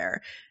out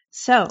there.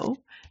 So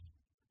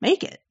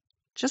make it.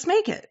 Just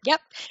make it.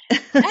 Yep.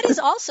 That is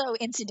also,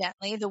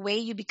 incidentally, the way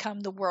you become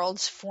the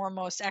world's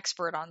foremost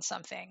expert on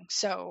something.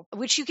 So,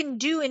 which you can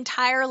do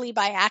entirely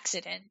by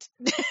accident.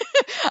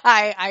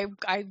 I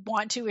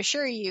want to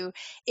assure you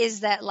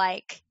is that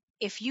like,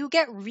 if you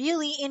get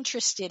really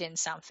interested in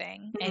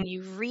something and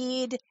you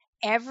read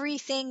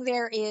everything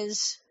there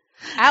is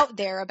out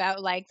there about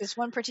like this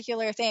one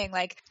particular thing,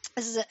 like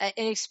this is an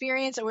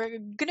experience that we're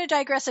going to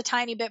digress a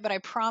tiny bit, but I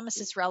promise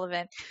it's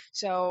relevant.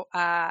 So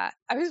I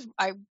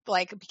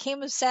like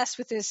became obsessed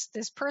with this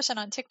person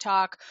on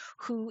TikTok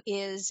who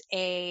is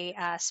a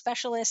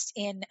specialist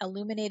in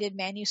illuminated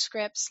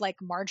manuscripts, like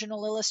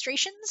marginal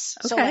illustrations.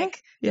 So Okay.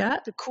 like Yeah.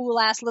 the cool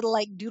ass little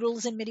like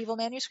doodles in medieval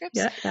manuscripts.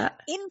 Yeah. Yeah.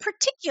 In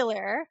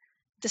particular,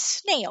 the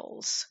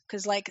snails,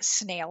 because like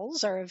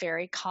snails are a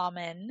very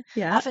common,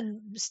 Yeah.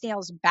 often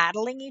snails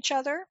battling each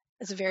other.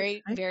 It's a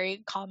very, Okay.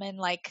 very common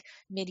like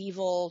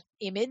medieval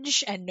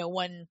image, and no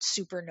one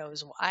super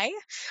knows why.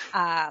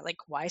 Like,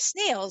 why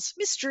snails?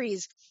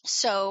 Mysteries.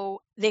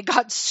 So they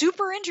got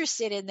super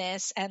interested in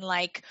this and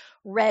like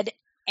read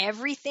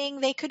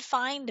everything they could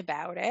find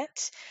about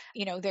it.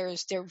 You know, there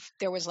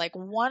was like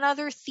one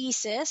other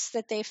thesis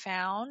that they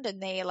found,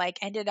 and they like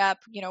ended up,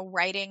 you know,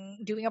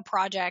 doing a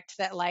project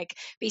that like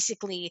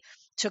basically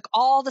took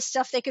all the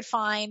stuff they could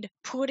find,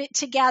 put it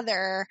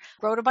together,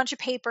 wrote a bunch of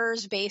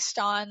papers based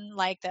on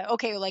like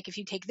okay, like if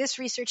you take this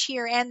research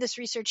here and this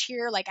research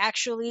here, like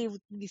actually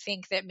we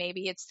think that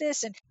maybe it's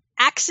this, and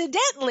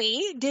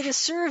accidentally did a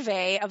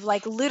survey of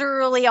like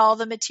literally all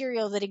the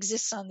material that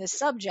exists on this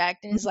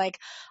subject, and is like,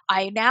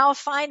 I now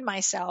find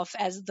myself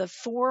as the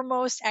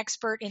foremost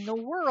expert in the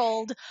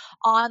world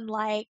on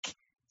like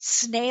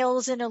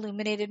snails in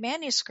illuminated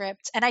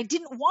manuscripts. And I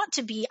didn't want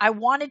to be, I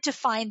wanted to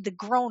find the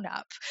grown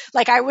up.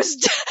 Like I was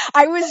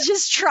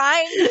just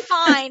trying to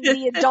find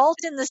the adult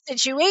in the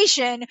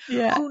situation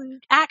who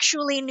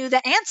actually knew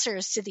the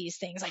answers to these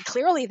things. Like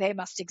clearly they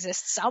must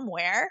exist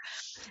somewhere.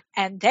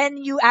 And then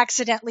you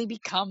accidentally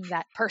become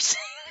that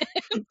person.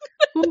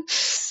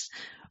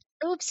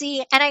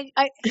 Oopsie. And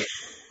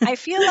I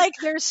feel like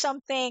there's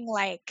something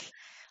like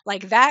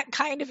that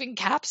kind of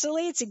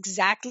encapsulates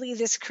exactly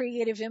this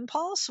creative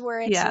impulse, where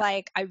it's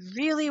like, I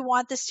really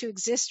want this to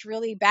exist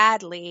really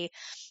badly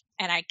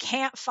and I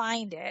can't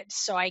find it.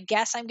 So I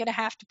guess I'm going to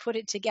have to put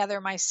it together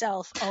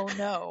myself. Oh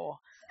no.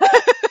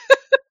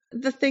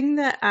 The thing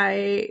that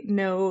I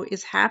know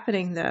is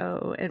happening,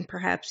 though, and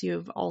perhaps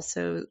you've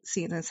also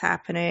seen this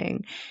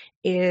happening,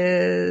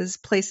 is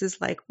places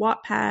like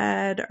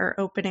Wattpad are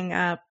opening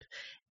up,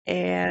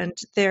 and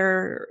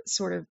they're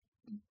sort of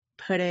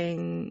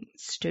putting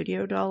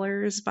studio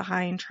dollars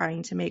behind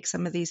trying to make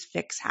some of these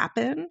fics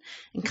happen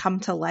and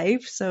come to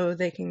life, so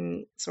they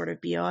can sort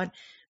of be on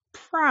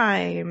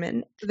Prime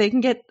and they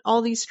can get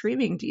all these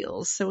streaming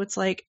deals. So it's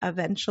like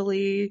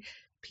eventually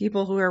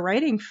people who are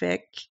writing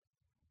fic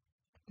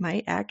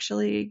might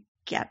actually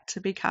get to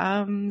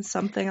become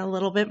something a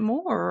little bit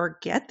more, or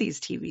get these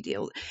TV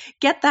deals,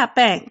 get that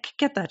bank,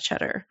 get that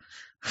cheddar.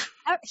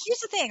 Here's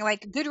the thing,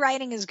 like, good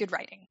writing is good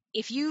writing.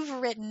 If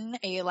you've written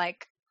a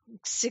like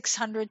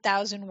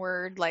 600,000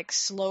 word like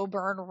slow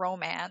burn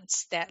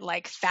romance that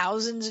like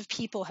thousands of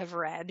people have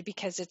read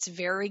because it's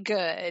very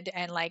good,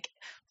 and like,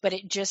 but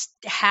it just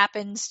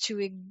happens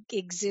to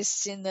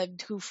exist in the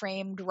Who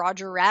Framed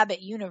Roger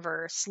Rabbit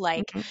universe,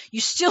 like you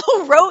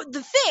still wrote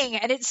the thing,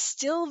 and it's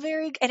still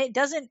very, and it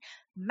doesn't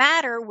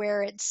matter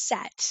where it's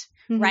set,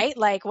 right?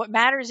 Like what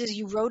matters is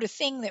you wrote a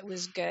thing that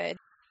was good.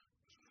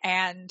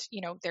 And,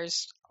 you know,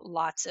 there's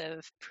lots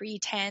of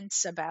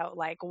pretense about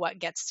like what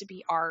gets to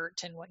be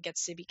art and what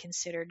gets to be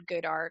considered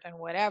good art and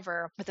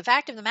whatever. But the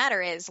fact of the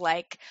matter is,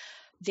 like,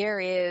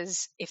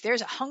 if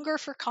there's a hunger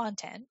for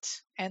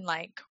content, and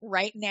like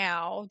right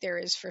now there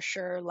is for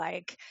sure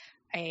like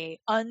a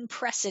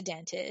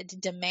unprecedented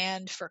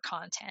demand for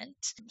content.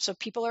 So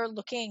people are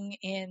looking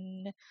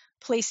in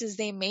places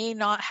they may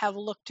not have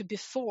looked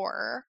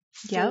before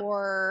Yep.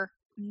 for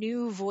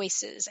new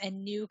voices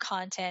and new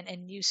content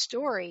and new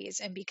stories.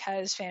 And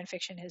because fan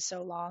fiction has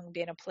so long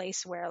been a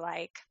place where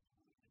like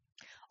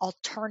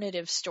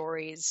alternative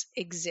stories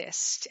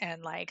exist,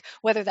 and like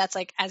whether that's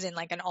like as in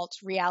like an alt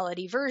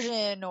reality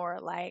version or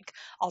like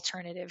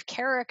alternative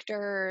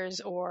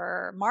characters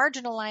or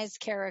marginalized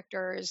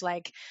characters,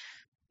 like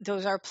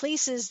those are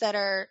places that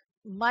are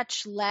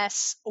much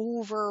less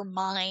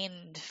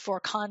overmined for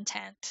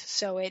content.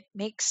 So it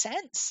makes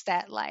sense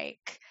that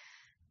like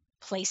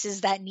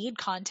places that need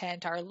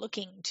content are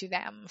looking to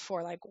them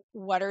for like,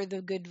 what are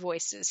the good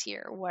voices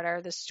here? What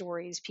are the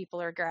stories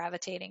people are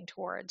gravitating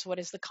towards? What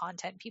is the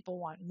content people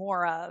want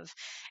more of?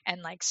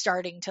 And like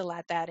starting to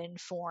let that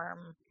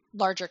inform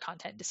larger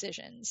content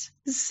decisions.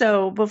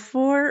 So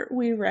before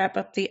we wrap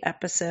up the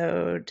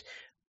episode,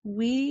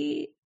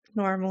 we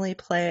normally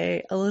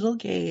play a little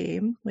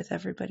game with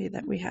everybody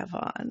that we have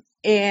on.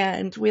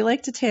 And we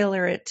like to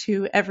tailor it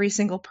to every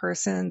single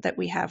person that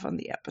we have on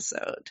the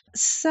episode.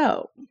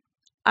 So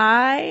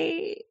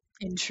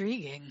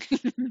Intriguing.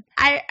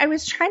 I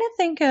was trying to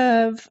think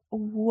of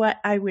what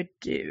I would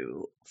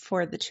do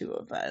for the two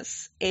of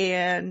us.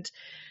 And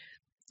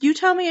you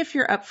tell me if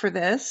you're up for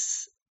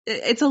this.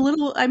 It's a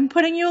little, I'm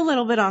putting you a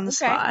little bit on the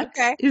spot.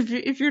 Okay.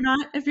 If you're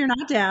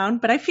not down,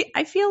 but I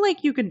feel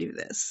like you can do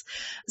this.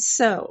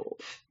 So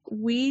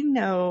we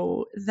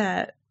know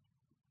that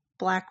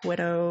Black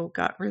Widow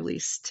got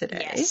released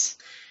today. Yes.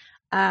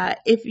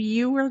 If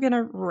you were going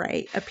to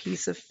write a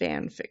piece of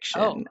fan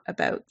fiction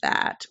about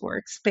that or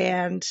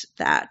expand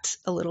that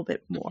a little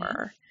bit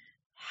more,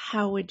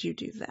 how would you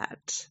do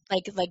that?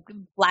 Like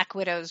Black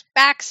Widow's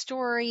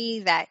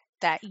backstory,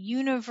 that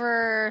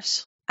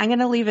universe. I'm going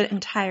to leave it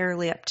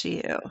entirely up to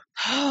you.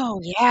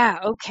 Oh yeah,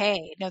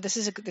 okay. No, this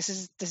is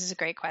a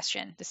great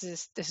question. This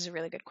is a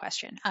really good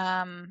question.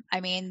 I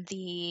mean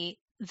the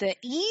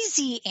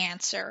easy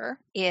answer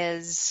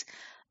is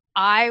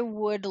I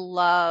would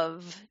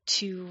love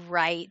to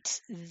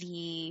write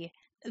the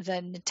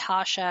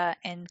Natasha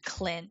and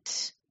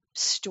Clint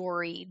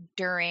story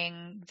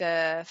during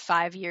the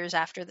 5 years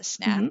after the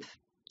snap. Mhm.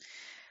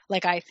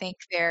 Like I think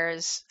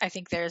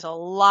there's a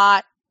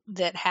lot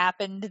that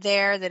happened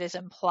there that is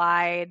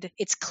implied.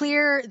 It's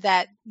clear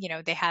that, you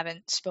know, they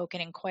haven't spoken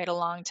in quite a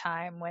long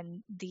time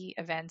when the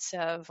events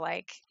of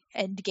like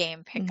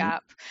Endgame pick Mhm.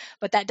 up,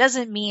 but that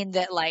doesn't mean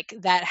that like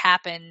that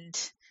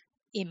happened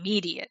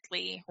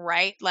immediately,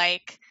 right?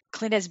 Like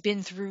Clint has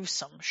been through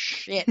some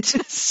shit.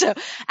 So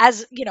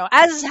as you know,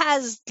 as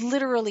has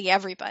literally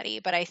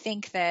everybody, but I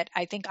think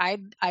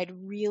I'd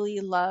really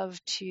love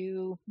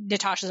to.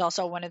 Natasha's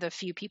also one of the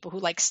few people who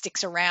like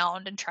sticks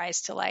around and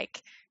tries to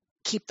like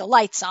keep the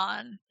lights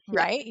on,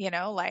 right? You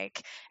know,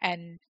 like,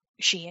 and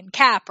she and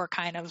Cap are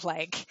kind of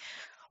like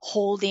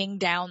holding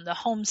down the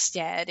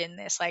homestead in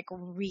this like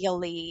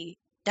really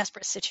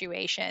desperate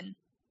situation.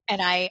 And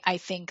I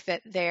think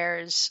that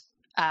there's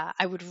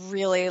I would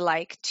really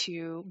like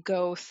to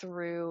go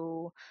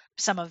through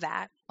some of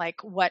that,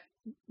 like what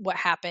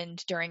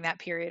happened during that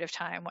period of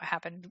time, what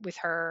happened with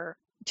her,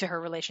 to her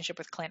relationship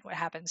with Clint, what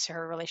happens to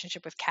her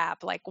relationship with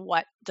Cap, like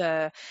what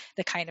the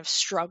kind of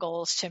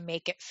struggles to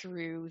make it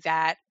through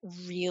that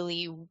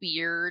really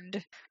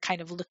weird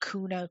kind of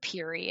lacuna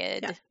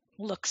period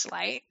looks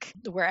like,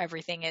 where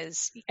everything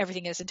is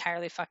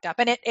entirely fucked up.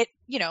 And it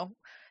you know,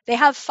 they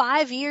have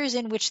 5 years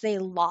in which they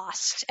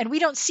lost, and we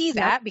don't see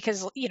that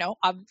because, you know,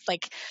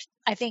 like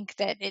I think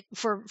that it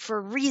for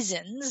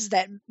reasons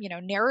that, you know,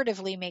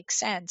 narratively make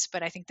sense,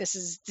 but I think this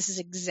is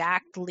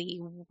exactly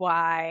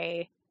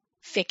why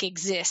fic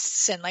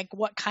exists and like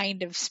what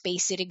kind of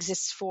space it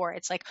exists for.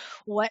 It's like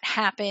what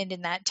happened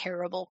in that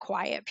terrible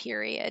quiet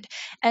period,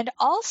 and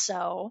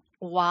also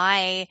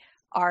why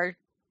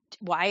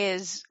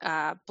is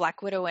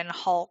Black Widow and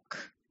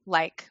Hulk,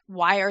 like,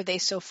 why are they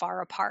so far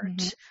apart?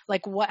 Mm-hmm.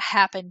 Like, what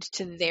happened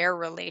to their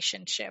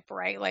relationship,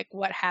 right? Like,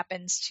 what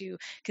happens to,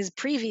 because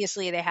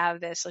previously they have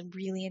this like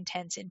really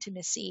intense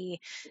intimacy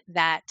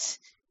that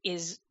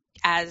is,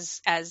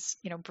 as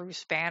you know,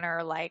 Bruce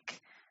Banner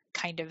like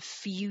kind of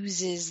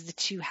fuses the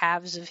two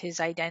halves of his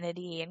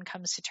identity and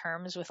comes to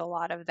terms with a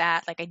lot of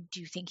that. Like, I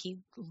do think he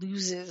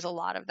loses a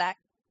lot of that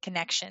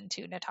connection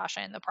to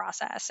Natasha in the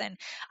process, and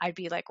I'd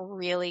be like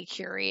really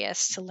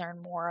curious to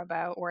learn more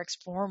about or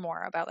explore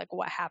more about like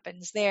what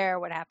happens there,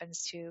 what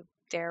happens to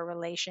their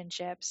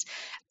relationships.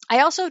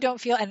 I also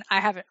don't feel, and I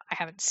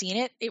haven't seen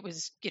it. It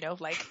was, you know,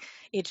 like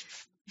it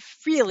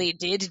really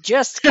did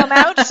just come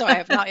out, so I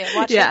have not yet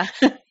watched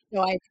it.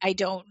 So I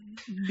don't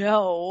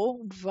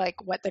know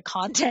like what the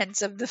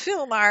contents of the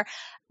film are,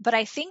 but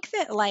I think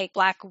that like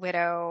Black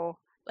Widow,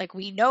 like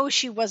we know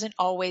she wasn't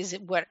always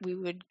what we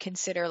would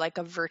consider like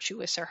a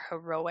virtuous or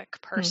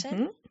heroic person.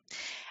 Mm-hmm.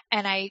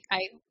 And I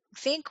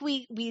think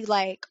we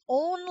like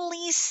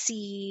only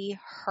see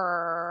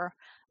her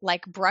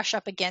like brush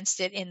up against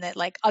it in that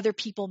like other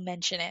people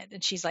mention it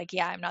and she's like,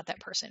 yeah, I'm not that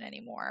person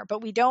anymore.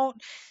 But we don't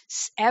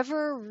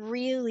ever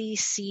really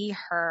see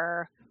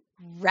her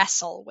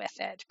wrestle with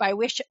it, by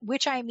which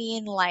I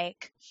mean,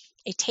 like,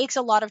 it takes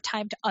a lot of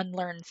time to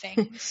unlearn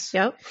things.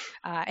 Yep.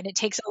 And it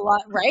takes a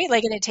lot, right?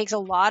 Like, and it takes a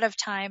lot of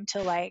time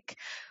to like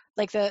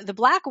the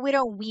Black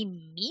Widow we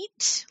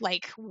meet,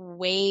 like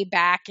way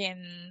back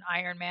in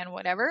Iron Man,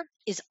 whatever,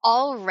 is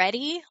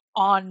already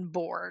on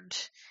board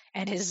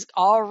and has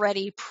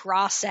already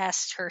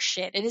processed her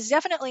shit. It is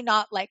definitely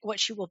not like what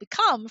she will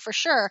become for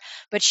sure,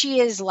 but she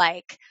is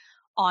like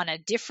on a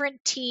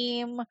different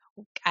team,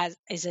 as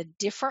is a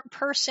different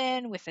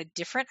person with a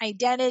different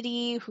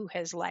identity, who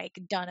has like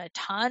done a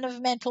ton of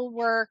mental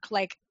work,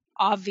 like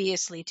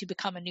obviously to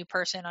become a new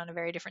person on a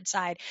very different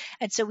side.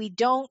 And so we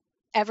don't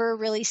ever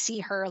really see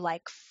her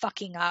like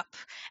fucking up,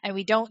 and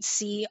we don't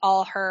see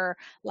all her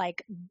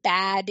like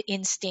bad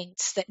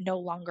instincts that no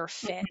longer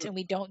fit, and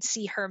we don't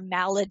see her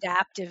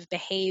maladaptive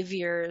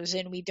behaviors,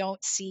 and we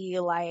don't see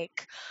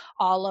like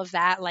all of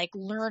that, like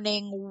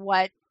learning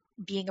what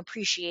being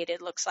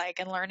appreciated looks like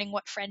and learning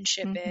what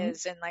friendship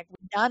is, and like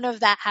none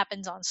of that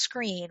happens on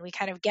screen. We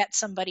kind of get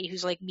somebody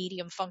who's like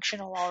medium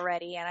functional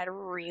already, and I'd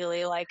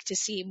really like to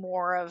see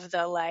more of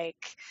the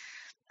like,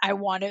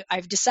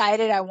 I've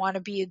decided I want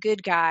to be a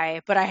good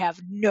guy, but I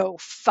have no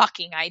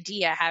fucking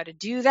idea how to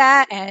do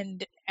that,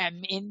 and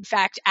am in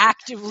fact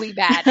actively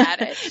bad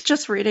at it.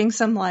 Just reading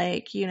some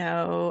like,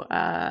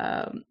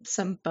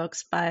 some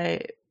books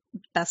by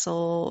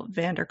Bessel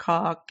van der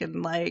Kolk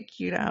and like,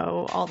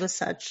 all the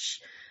such,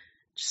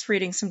 just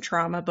reading some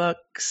trauma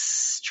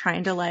books,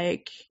 trying to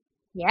like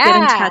get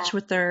in touch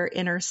with their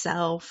inner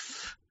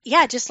self.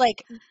 Yeah, just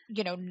like,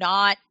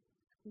 not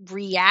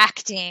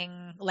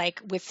reacting like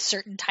with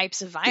certain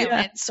types of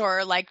violence,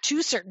 or like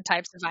to certain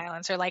types of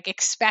violence, or like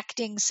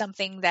expecting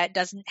something that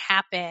doesn't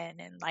happen,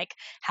 and like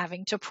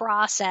having to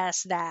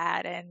process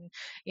that, and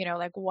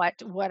like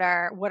what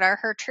are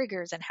her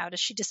triggers and how does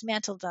she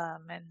dismantle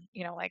them, and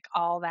like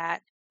all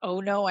that. Oh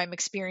no, I'm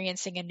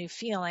experiencing a new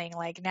feeling,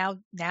 like now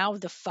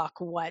the fuck,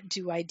 what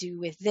do I do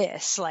with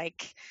this?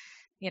 Like,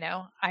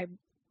 I'm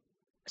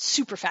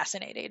super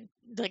fascinating,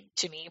 like,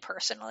 to me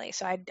personally.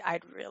 So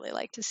I'd really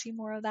like to see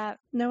more of that.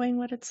 Knowing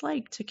what it's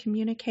like to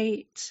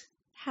communicate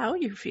how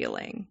you're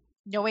feeling.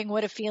 Knowing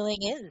what a feeling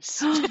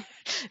is.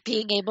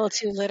 Being able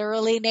to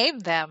literally name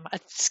them. A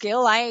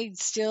skill I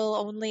still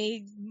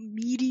only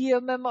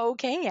medium am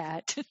okay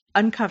at.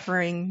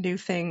 Uncovering new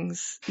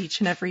things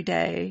each and every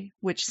day,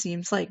 which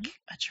seems like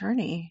a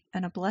journey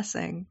and a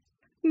blessing.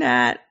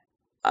 Nat,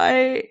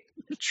 I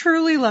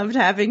truly loved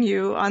having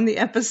you on the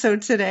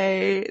episode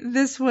today.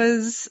 This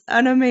was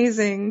an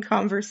amazing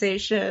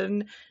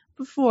conversation.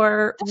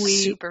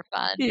 Super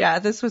fun. Yeah,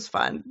 this was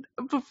fun.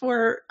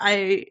 Before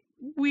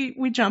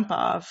we jump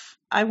off,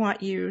 I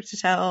want you to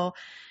tell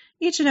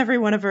each and every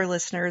one of our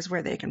listeners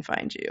where they can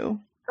find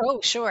you. Oh,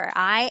 sure.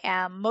 I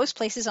am most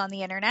places on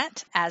the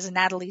internet as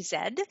Natalie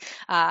Zed.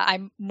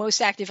 I'm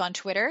most active on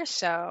Twitter,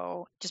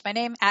 so just my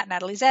name,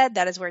 @NatalieZed.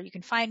 That is where you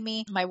can find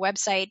me. My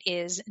website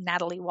is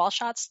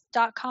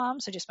nataliewalshots.com,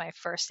 so just my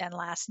first and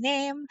last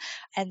name.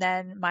 And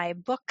then my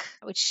book,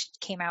 which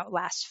came out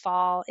last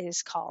fall,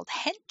 is called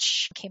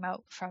Hench. Came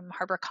out from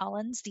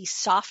HarperCollins. The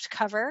soft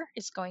cover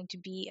is going to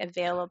be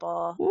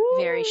available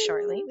very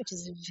shortly, which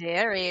is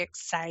very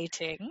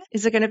exciting.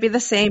 Is it going to be the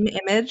same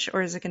image,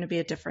 or is it going to be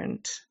a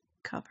different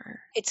cover?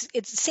 It's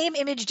the same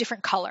image,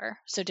 different color,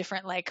 so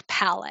different like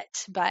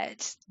palette,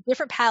 but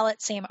different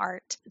palette, same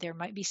art. There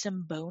might be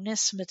some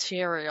bonus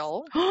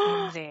material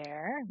in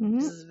there.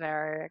 This is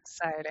very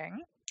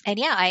exciting. And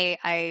yeah,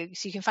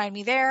 so you can find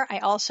me there. I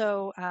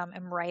also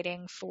am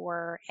writing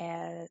for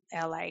a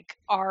like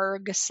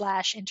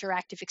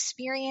ARG/interactive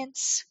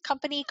experience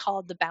company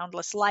called The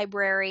Boundless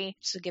Library.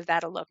 So give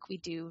that a look. We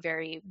do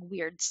very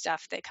weird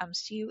stuff that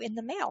comes to you in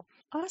the mail.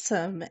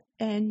 Awesome.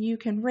 And you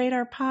can rate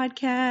our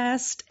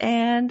podcast,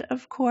 and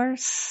of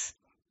course,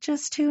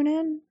 just tune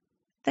in.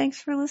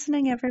 Thanks for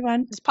listening,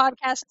 everyone. This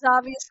podcast is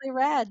obviously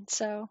rad,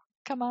 so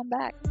come on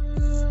back.